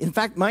Naomi. In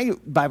fact, my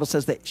Bible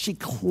says that she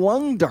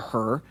clung to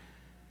her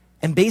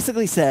and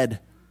basically said,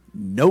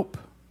 nope.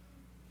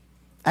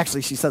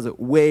 Actually, she says it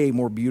way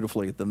more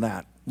beautifully than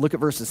that. Look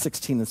at verses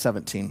 16 and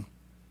 17.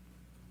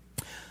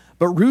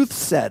 But Ruth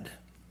said,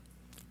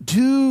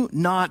 do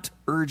not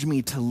urge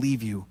me to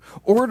leave you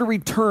or to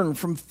return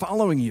from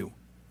following you.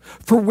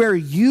 For where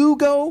you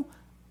go,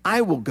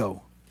 I will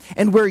go.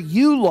 And where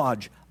you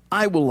lodge,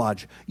 I will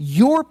lodge.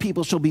 Your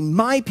people shall be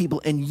my people,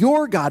 and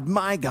your God,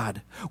 my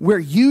God. Where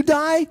you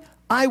die,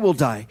 I will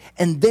die,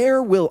 and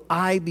there will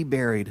I be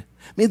buried.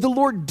 May the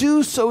Lord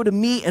do so to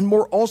me, and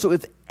more also,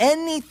 if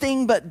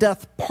anything but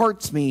death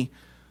parts me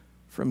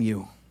from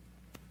you.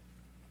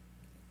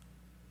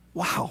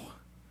 Wow.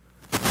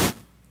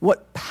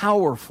 What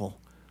powerful,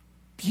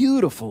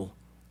 beautiful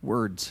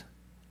words.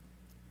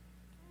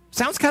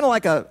 Sounds kind of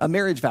like a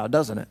marriage vow,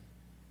 doesn't it?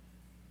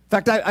 In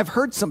fact, I've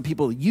heard some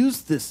people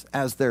use this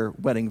as their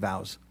wedding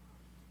vows.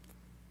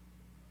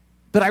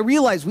 But I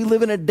realize we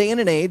live in a day and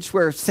an age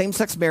where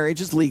same-sex marriage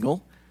is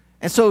legal.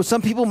 And so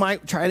some people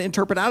might try to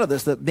interpret out of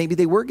this that maybe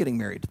they were getting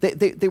married.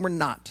 They were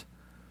not.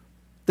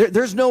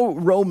 There's no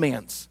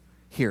romance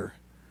here.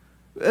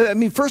 I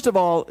mean, first of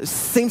all,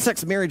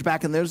 same-sex marriage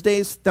back in those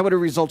days, that would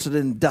have resulted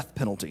in death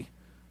penalty.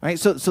 Right?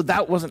 So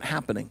that wasn't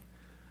happening.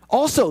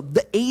 Also,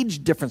 the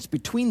age difference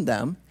between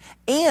them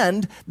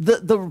and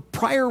the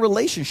prior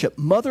relationship,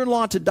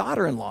 mother-in-law to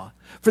daughter-in-law,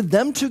 for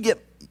them to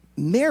get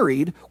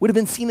married would have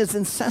been seen as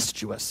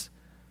incestuous.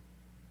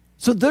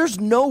 So there's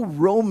no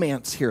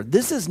romance here.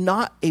 This is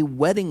not a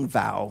wedding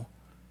vow,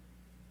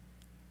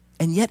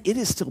 and yet it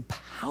is still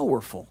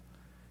powerful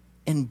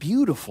and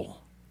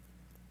beautiful.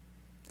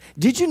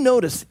 Did you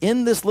notice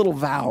in this little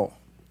vow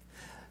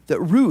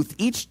that Ruth,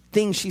 each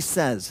thing she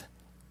says,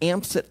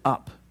 amps it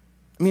up?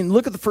 I mean,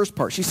 look at the first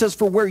part. She says,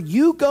 for where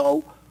you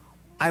go,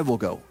 I will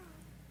go.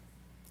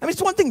 I mean,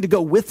 it's one thing to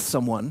go with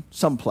someone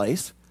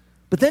someplace,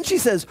 but then she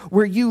says,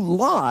 where you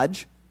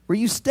lodge, where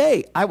you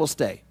stay, I will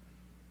stay.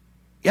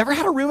 You ever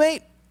had a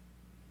roommate?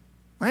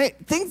 Right?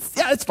 Things,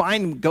 yeah, it's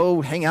fine,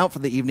 go hang out for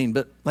the evening,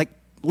 but like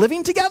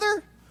living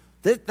together,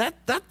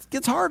 that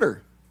gets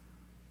harder.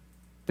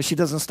 But she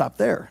doesn't stop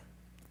there.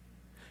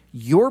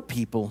 Your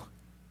people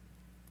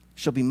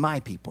shall be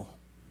my people.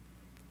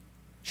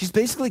 She's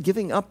basically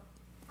giving up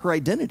her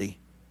identity,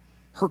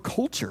 her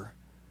culture,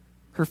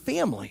 her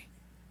family.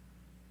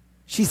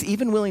 She's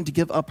even willing to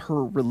give up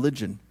her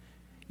religion.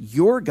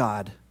 Your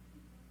God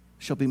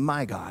shall be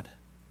my God.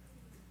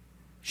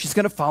 She's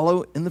going to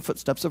follow in the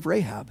footsteps of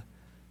Rahab,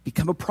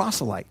 become a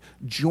proselyte,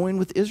 join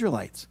with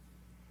Israelites,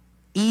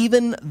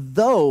 even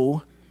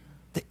though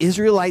the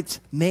Israelites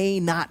may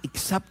not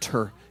accept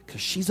her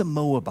because she's a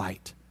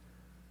Moabite.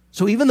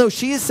 So even though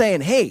she is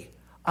saying, hey,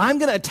 I'm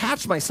going to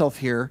attach myself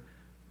here,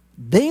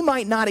 they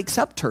might not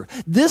accept her.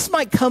 This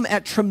might come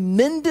at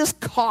tremendous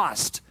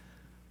cost.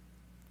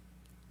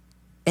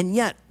 And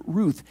yet,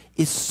 Ruth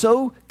is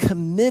so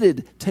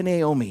committed to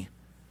Naomi.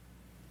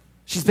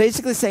 She's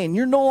basically saying,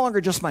 you're no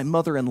longer just my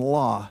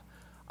mother-in-law.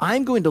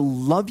 I'm going to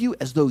love you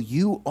as though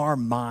you are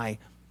my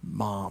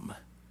mom.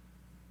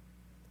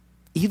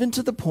 Even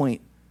to the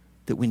point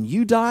that when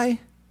you die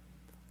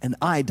and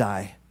I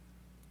die,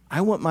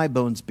 I want my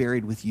bones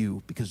buried with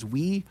you because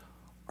we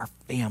are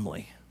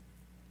family.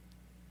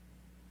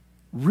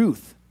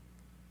 Ruth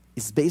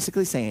is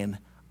basically saying,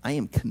 I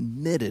am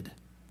committed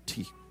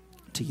to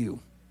you.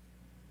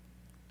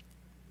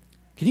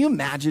 Can you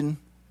imagine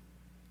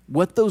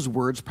what those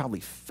words probably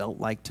felt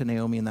like to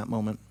Naomi in that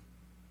moment?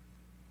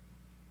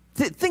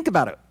 Think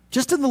about it.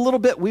 Just in the little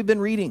bit we've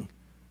been reading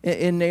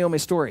in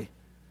Naomi's story.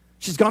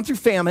 She's gone through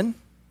famine.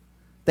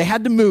 They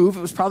had to move.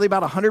 It was probably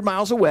about 100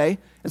 miles away.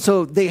 And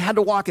so they had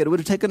to walk it. It would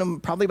have taken them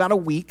probably about a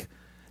week.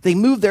 They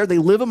moved there. They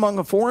live among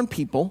a foreign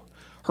people.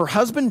 Her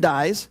husband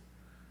dies.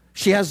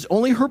 She has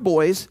only her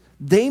boys.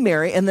 They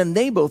marry, and then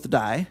they both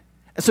die.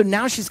 And so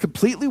now she's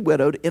completely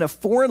widowed in a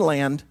foreign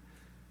land.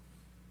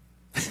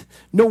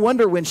 No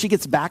wonder when she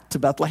gets back to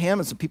Bethlehem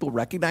and some people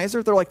recognize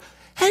her, they're like,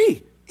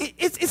 hey,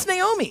 it's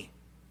Naomi.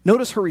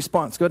 Notice her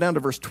response. Go down to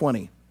verse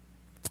 20.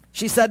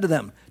 She said to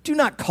them, do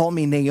not call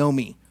me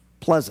Naomi,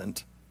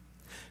 pleasant.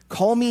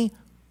 Call me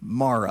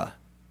Mara.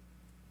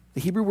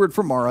 The Hebrew word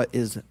for Mara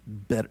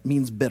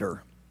means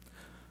bitter.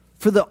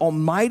 For the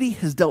Almighty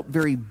has dealt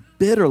very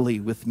bitterly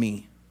with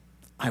me.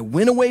 I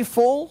went away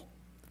full,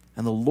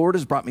 and the Lord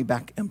has brought me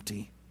back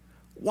empty.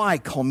 Why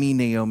call me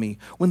Naomi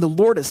when the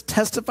Lord has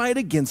testified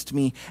against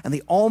me and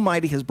the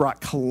Almighty has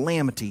brought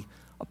calamity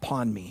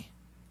upon me?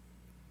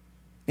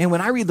 And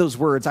when I read those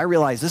words, I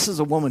realize this is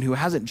a woman who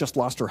hasn't just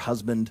lost her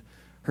husband,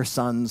 her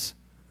sons.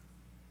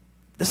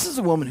 This is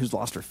a woman who's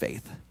lost her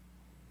faith.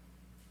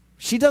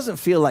 She doesn't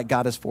feel like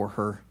God is for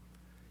her.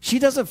 She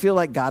doesn't feel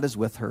like God is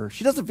with her.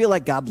 She doesn't feel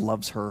like God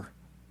loves her.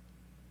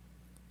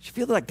 She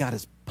feels like God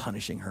is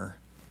punishing her.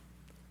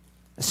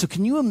 So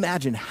can you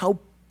imagine how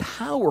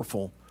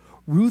powerful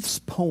Ruth's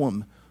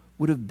poem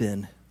would have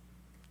been?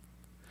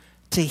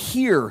 To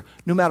hear,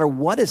 no matter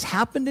what has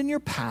happened in your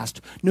past,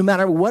 no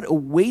matter what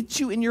awaits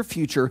you in your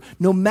future,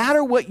 no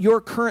matter what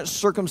your current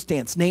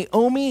circumstance,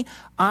 Naomi,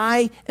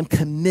 I am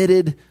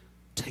committed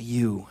to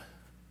you.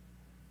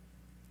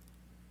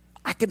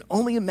 I can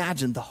only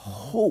imagine the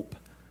hope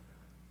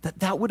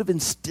that would have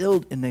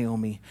instilled in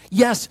Naomi.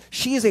 Yes,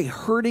 she is a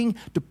hurting,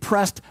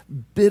 depressed,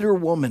 bitter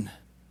woman,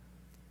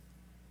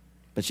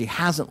 but she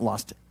hasn't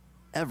lost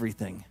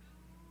everything.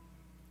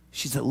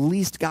 She's at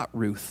least got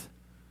Ruth,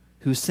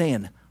 who's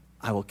saying,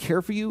 I will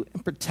care for you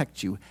and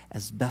protect you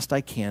as best I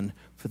can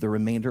for the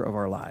remainder of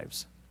our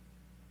lives.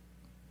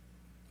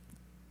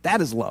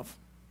 That is love.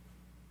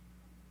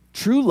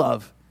 True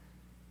love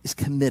is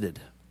committed.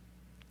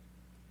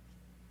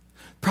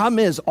 Problem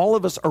is, all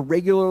of us are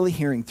regularly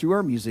hearing through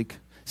our music,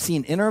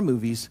 seeing in our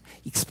movies,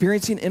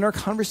 experiencing in our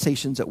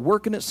conversations at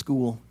work and at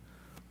school,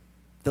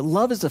 that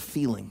love is a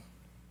feeling.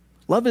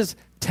 Love is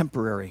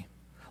temporary.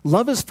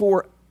 Love is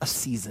for a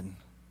season.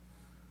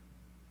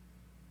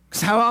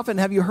 Because how often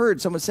have you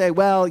heard someone say,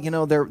 well,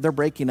 they're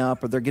breaking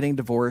up or they're getting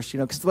divorced,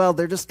 because, well,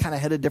 they're just kind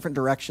of headed different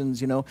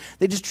directions,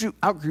 They just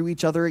outgrew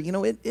each other.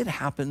 It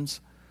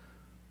happens.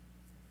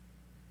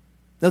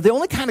 Now, the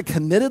only kind of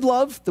committed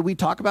love that we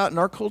talk about in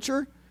our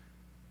culture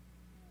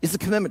is the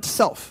commitment to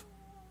self.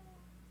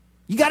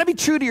 You got to be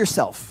true to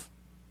yourself.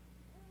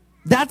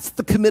 That's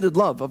the committed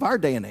love of our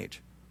day and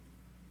age.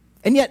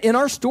 And yet, in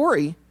our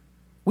story,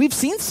 we've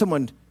seen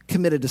someone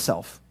committed to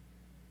self.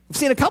 We've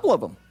seen a couple of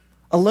them.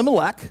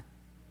 Elimelech.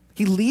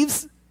 He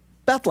leaves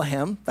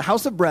Bethlehem, the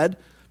house of bread,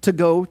 to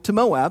go to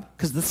Moab,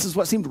 because this is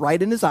what seemed right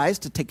in his eyes,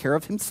 to take care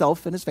of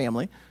himself and his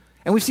family.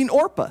 And we've seen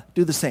Orpah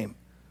do the same.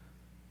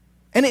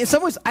 And in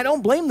some ways, I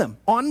don't blame them.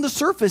 On the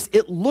surface,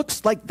 it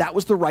looks like that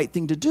was the right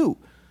thing to do.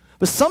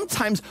 But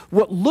sometimes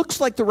what looks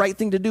like the right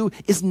thing to do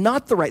is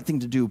not the right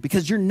thing to do,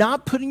 because you're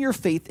not putting your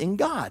faith in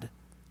God.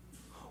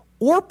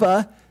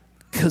 Orpah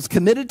is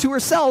committed to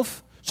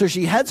herself, so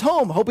she heads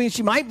home, hoping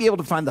she might be able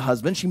to find the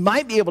husband. She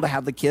might be able to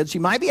have the kids. She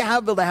might be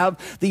able to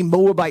have the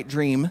Moabite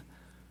dream.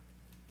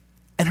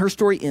 And her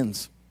story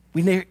ends.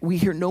 We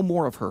hear no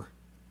more of her.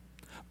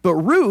 But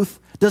Ruth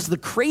does the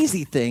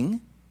crazy thing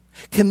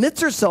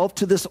commits herself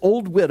to this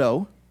old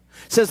widow,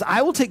 says,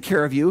 I will take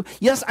care of you.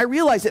 Yes, I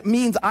realize it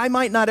means I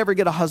might not ever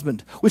get a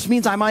husband, which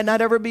means I might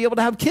not ever be able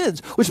to have kids,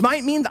 which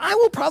might mean I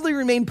will probably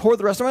remain poor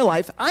the rest of my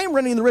life. I am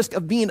running the risk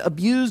of being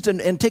abused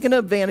and taken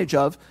advantage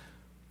of,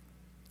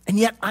 and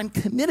yet I'm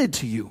committed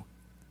to you.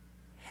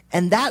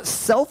 And that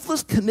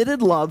selfless,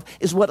 committed love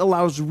is what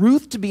allows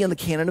Ruth to be in the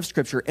canon of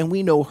Scripture, and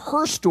we know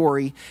her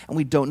story, and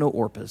we don't know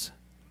Orpah's.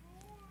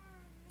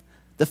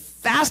 The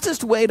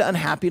fastest way to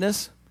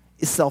unhappiness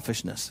is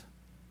selfishness.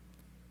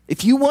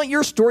 If you want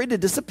your story to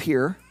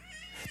disappear,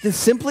 then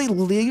simply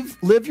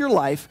live your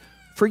life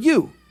for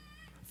you.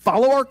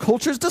 Follow our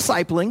culture's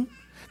discipling,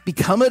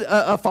 become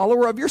a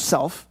follower of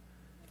yourself,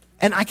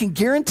 and I can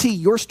guarantee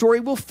your story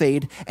will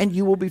fade and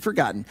you will be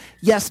forgotten.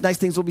 Yes, nice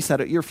things will be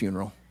said at your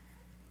funeral,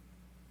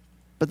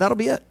 but that'll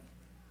be it.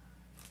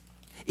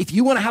 If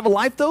you want to have a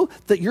life, though,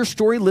 that your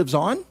story lives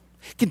on,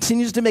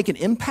 continues to make an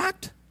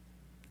impact,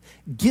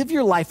 give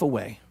your life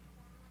away.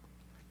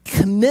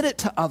 Commit it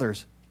to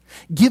others.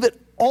 Give it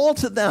all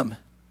to them.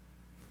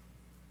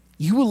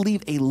 You will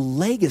leave a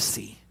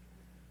legacy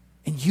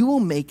and you will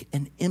make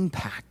an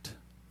impact.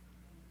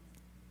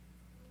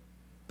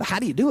 But how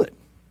do you do it?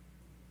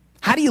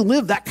 How do you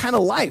live that kind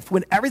of life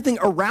when everything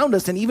around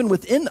us and even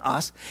within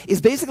us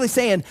is basically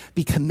saying,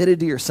 be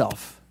committed to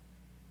yourself?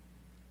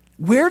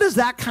 Where does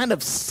that kind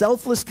of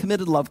selfless,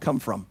 committed love come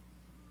from?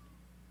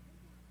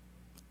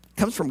 It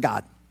comes from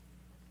God.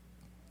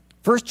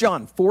 1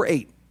 John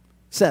 4:8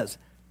 says,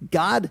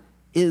 God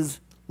is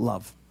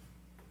love.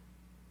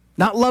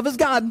 Not love is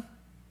God.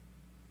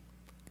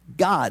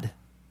 God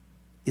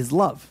is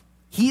love.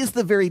 He is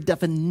the very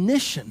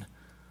definition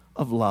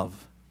of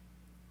love.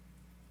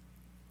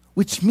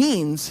 Which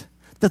means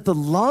that the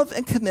love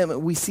and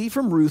commitment we see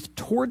from Ruth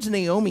towards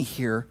Naomi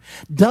here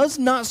does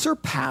not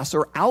surpass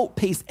or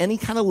outpace any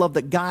kind of love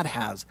that God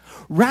has.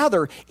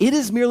 Rather, it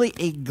is merely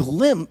a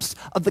glimpse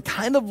of the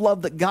kind of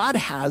love that God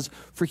has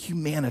for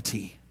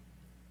humanity.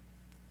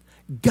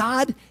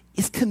 God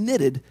is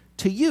committed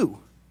to you.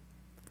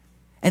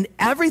 And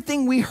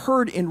everything we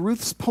heard in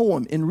Ruth's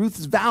poem, in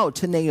Ruth's vow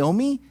to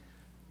Naomi,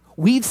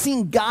 we've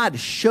seen God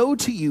show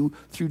to you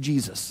through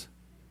Jesus.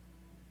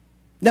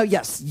 Now,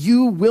 yes,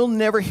 you will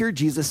never hear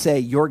Jesus say,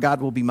 your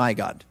God will be my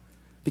God,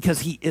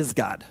 because he is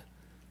God.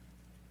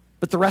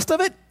 But the rest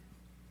of it,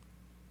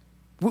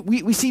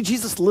 we see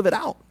Jesus live it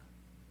out.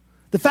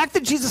 The fact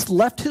that Jesus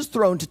left his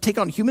throne to take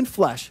on human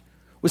flesh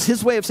was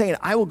his way of saying,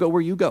 I will go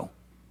where you go.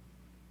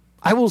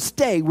 I will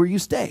stay where you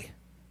stay.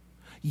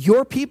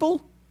 Your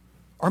people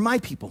are my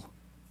people.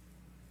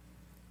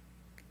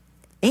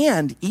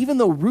 And even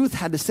though Ruth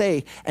had to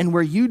say, and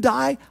where you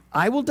die,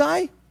 I will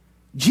die,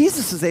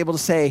 Jesus is able to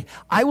say,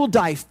 I will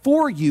die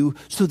for you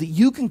so that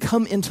you can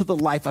come into the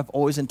life I've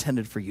always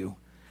intended for you.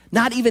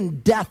 Not even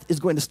death is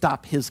going to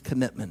stop his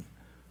commitment.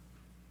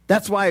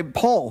 That's why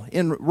Paul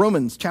in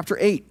Romans chapter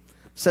 8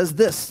 says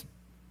this,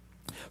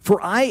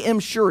 for I am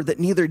sure that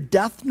neither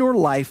death nor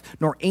life,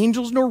 nor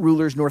angels nor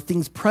rulers, nor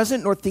things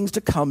present nor things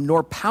to come,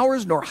 nor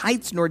powers, nor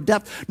heights, nor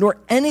depth, nor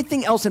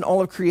anything else in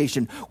all of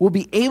creation will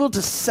be able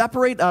to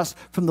separate us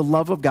from the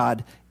love of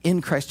God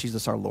in Christ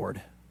Jesus our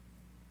Lord.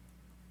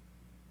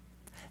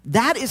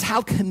 That is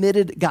how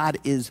committed God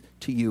is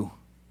to you.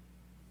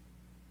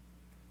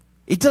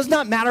 It does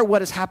not matter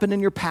what has happened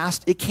in your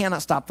past. It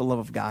cannot stop the love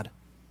of God.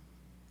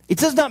 It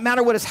does not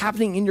matter what is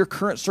happening in your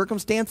current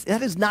circumstance.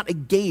 That is not a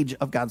gauge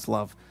of God's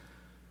love.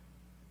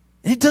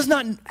 And it does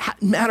not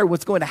matter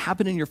what's going to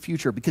happen in your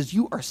future because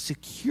you are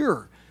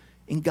secure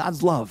in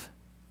God's love.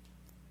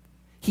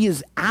 He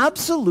is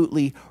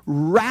absolutely,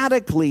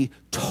 radically,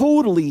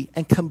 totally,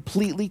 and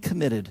completely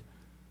committed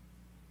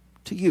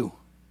to you.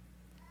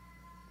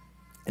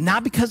 And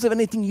not because of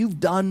anything you've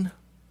done,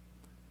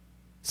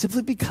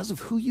 simply because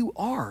of who you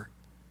are.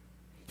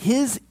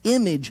 His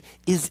image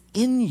is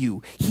in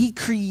you. He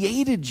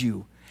created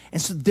you. And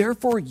so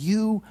therefore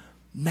you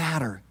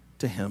matter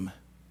to him.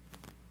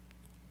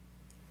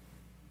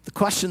 The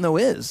question, though,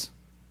 is,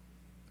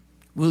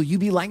 will you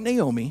be like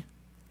Naomi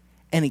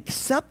and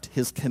accept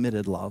his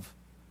committed love,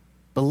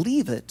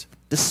 believe it,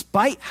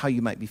 despite how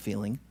you might be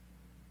feeling?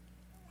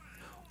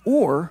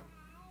 Or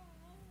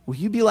will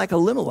you be like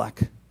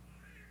Elimelech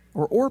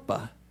or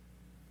Orpah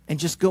and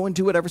just go and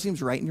do whatever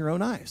seems right in your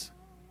own eyes?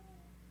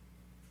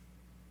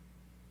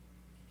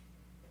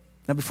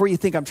 Now, before you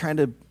think I'm trying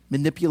to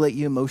manipulate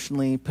you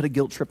emotionally, put a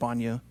guilt trip on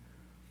you,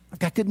 I've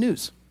got good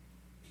news.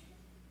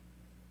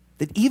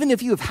 That even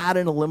if you have had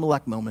an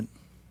Elimelech moment,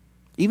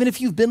 even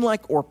if you've been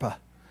like Orpah,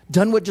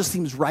 done what just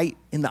seems right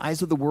in the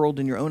eyes of the world,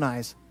 in your own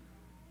eyes,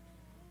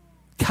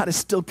 God is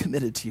still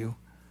committed to you.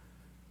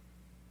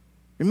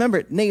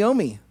 Remember,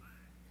 Naomi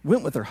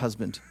went with her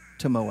husband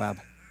to Moab.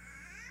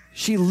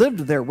 She lived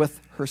there with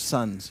her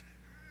sons.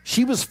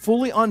 She was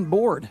fully on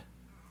board.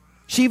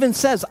 She even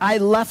says, I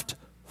left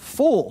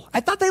full.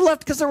 I thought they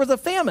left because there was a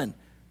famine.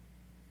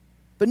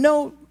 But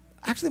no,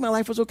 actually my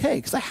life was okay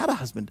because I had a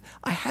husband.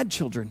 I had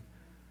children.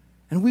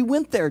 And we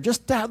went there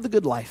just to have the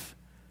good life.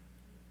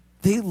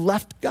 They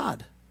left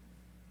God.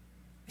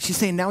 She's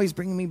saying, now he's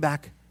bringing me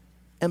back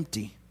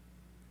empty.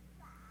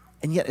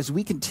 And yet, as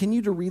we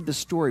continue to read the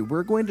story,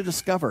 we're going to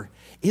discover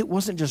it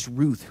wasn't just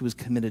Ruth who was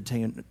committed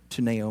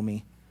to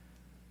Naomi.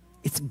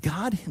 It's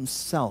God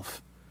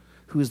himself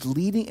who is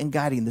leading and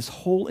guiding this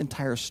whole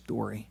entire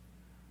story.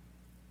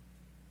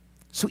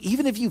 So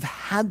even if you've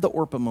had the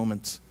Orpah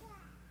moments,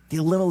 the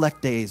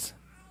Elimelech days,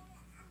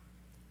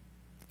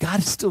 God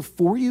is still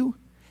for you.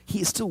 He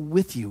is still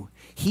with you.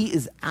 He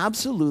is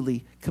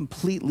absolutely,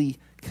 completely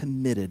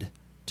committed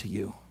to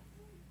you.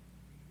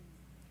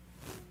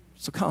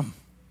 So come.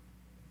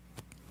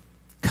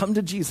 Come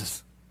to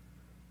Jesus.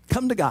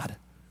 Come to God.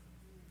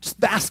 Just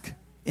bask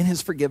in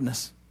his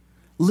forgiveness.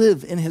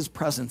 Live in his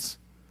presence.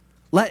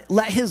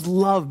 Let his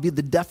love be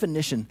the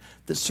definition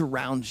that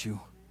surrounds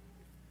you.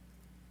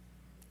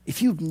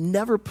 If you've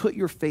never put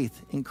your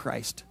faith in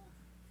Christ,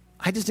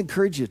 I just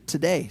encourage you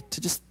today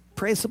to just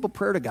pray a simple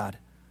prayer to God,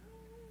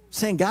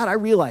 saying, God, I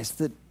realize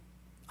that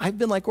I've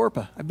been like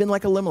Orpah. I've been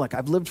like Elimelech.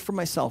 I've lived for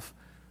myself.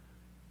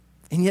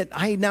 And yet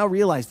I now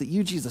realize that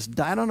you, Jesus,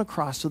 died on a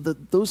cross so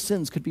that those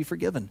sins could be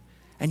forgiven.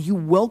 And you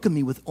welcome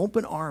me with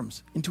open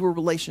arms into a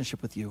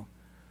relationship with you.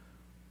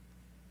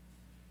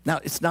 Now,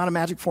 it's not a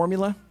magic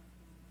formula.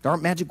 There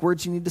aren't magic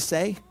words you need to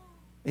say.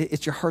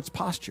 It's your heart's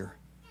posture.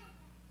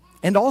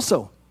 And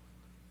also,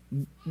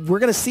 we're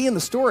going to see in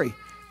the story,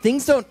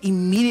 things don't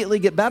immediately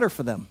get better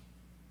for them.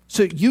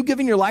 So you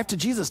giving your life to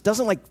Jesus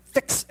doesn't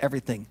fix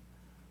everything.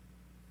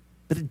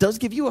 But it does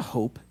give you a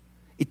hope.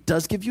 It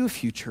does give you a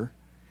future.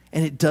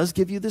 And it does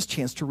give you this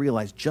chance to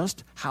realize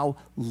just how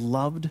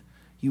loved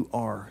you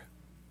are.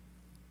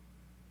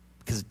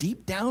 Because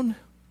deep down,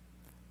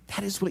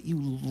 that is what you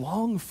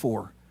long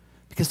for.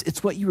 Because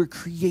it's what you were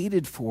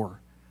created for.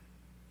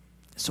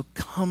 So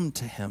come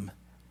to him.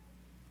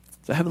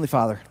 So Heavenly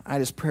Father, I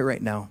just pray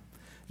right now,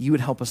 you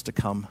would help us to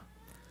come.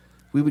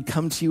 We would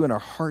come to you in our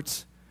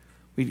hearts.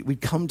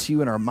 We'd come to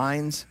you in our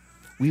minds.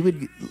 We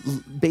would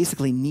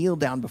basically kneel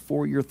down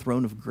before your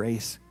throne of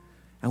grace.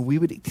 And we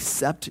would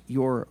accept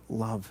your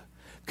love.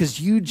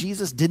 Because you,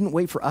 Jesus, didn't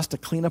wait for us to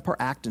clean up our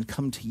act and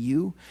come to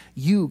you.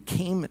 You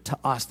came to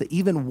us, that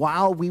even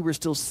while we were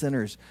still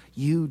sinners,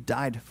 you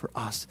died for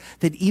us.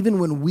 That even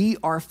when we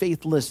are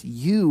faithless,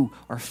 you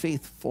are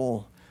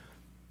faithful.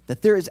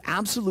 That there is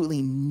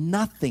absolutely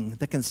nothing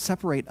that can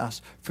separate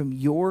us from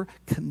your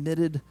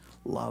committed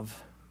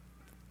love.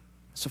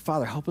 So,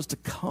 Father, help us to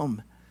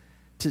come,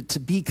 to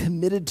be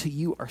committed to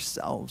you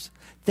ourselves.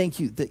 Thank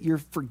you that your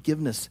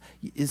forgiveness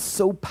is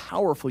so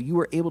powerful. You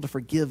are able to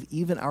forgive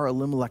even our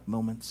Elimelech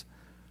moments,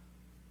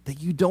 that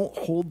you don't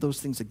hold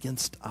those things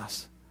against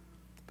us.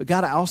 But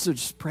God, I also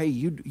just pray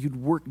you'd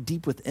work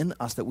deep within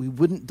us, that we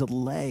wouldn't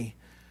delay,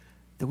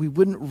 that we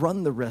wouldn't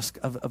run the risk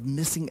of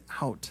missing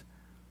out.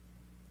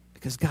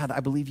 Because God, I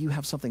believe you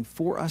have something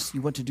for us.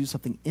 You want to do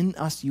something in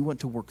us. You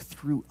want to work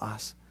through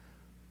us.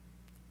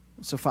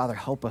 So Father,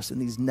 help us in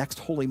these next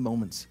holy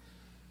moments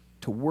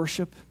to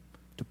worship,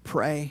 to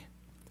pray,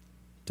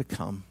 to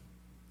come.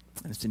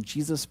 And it's in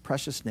Jesus'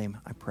 precious name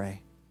I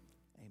pray.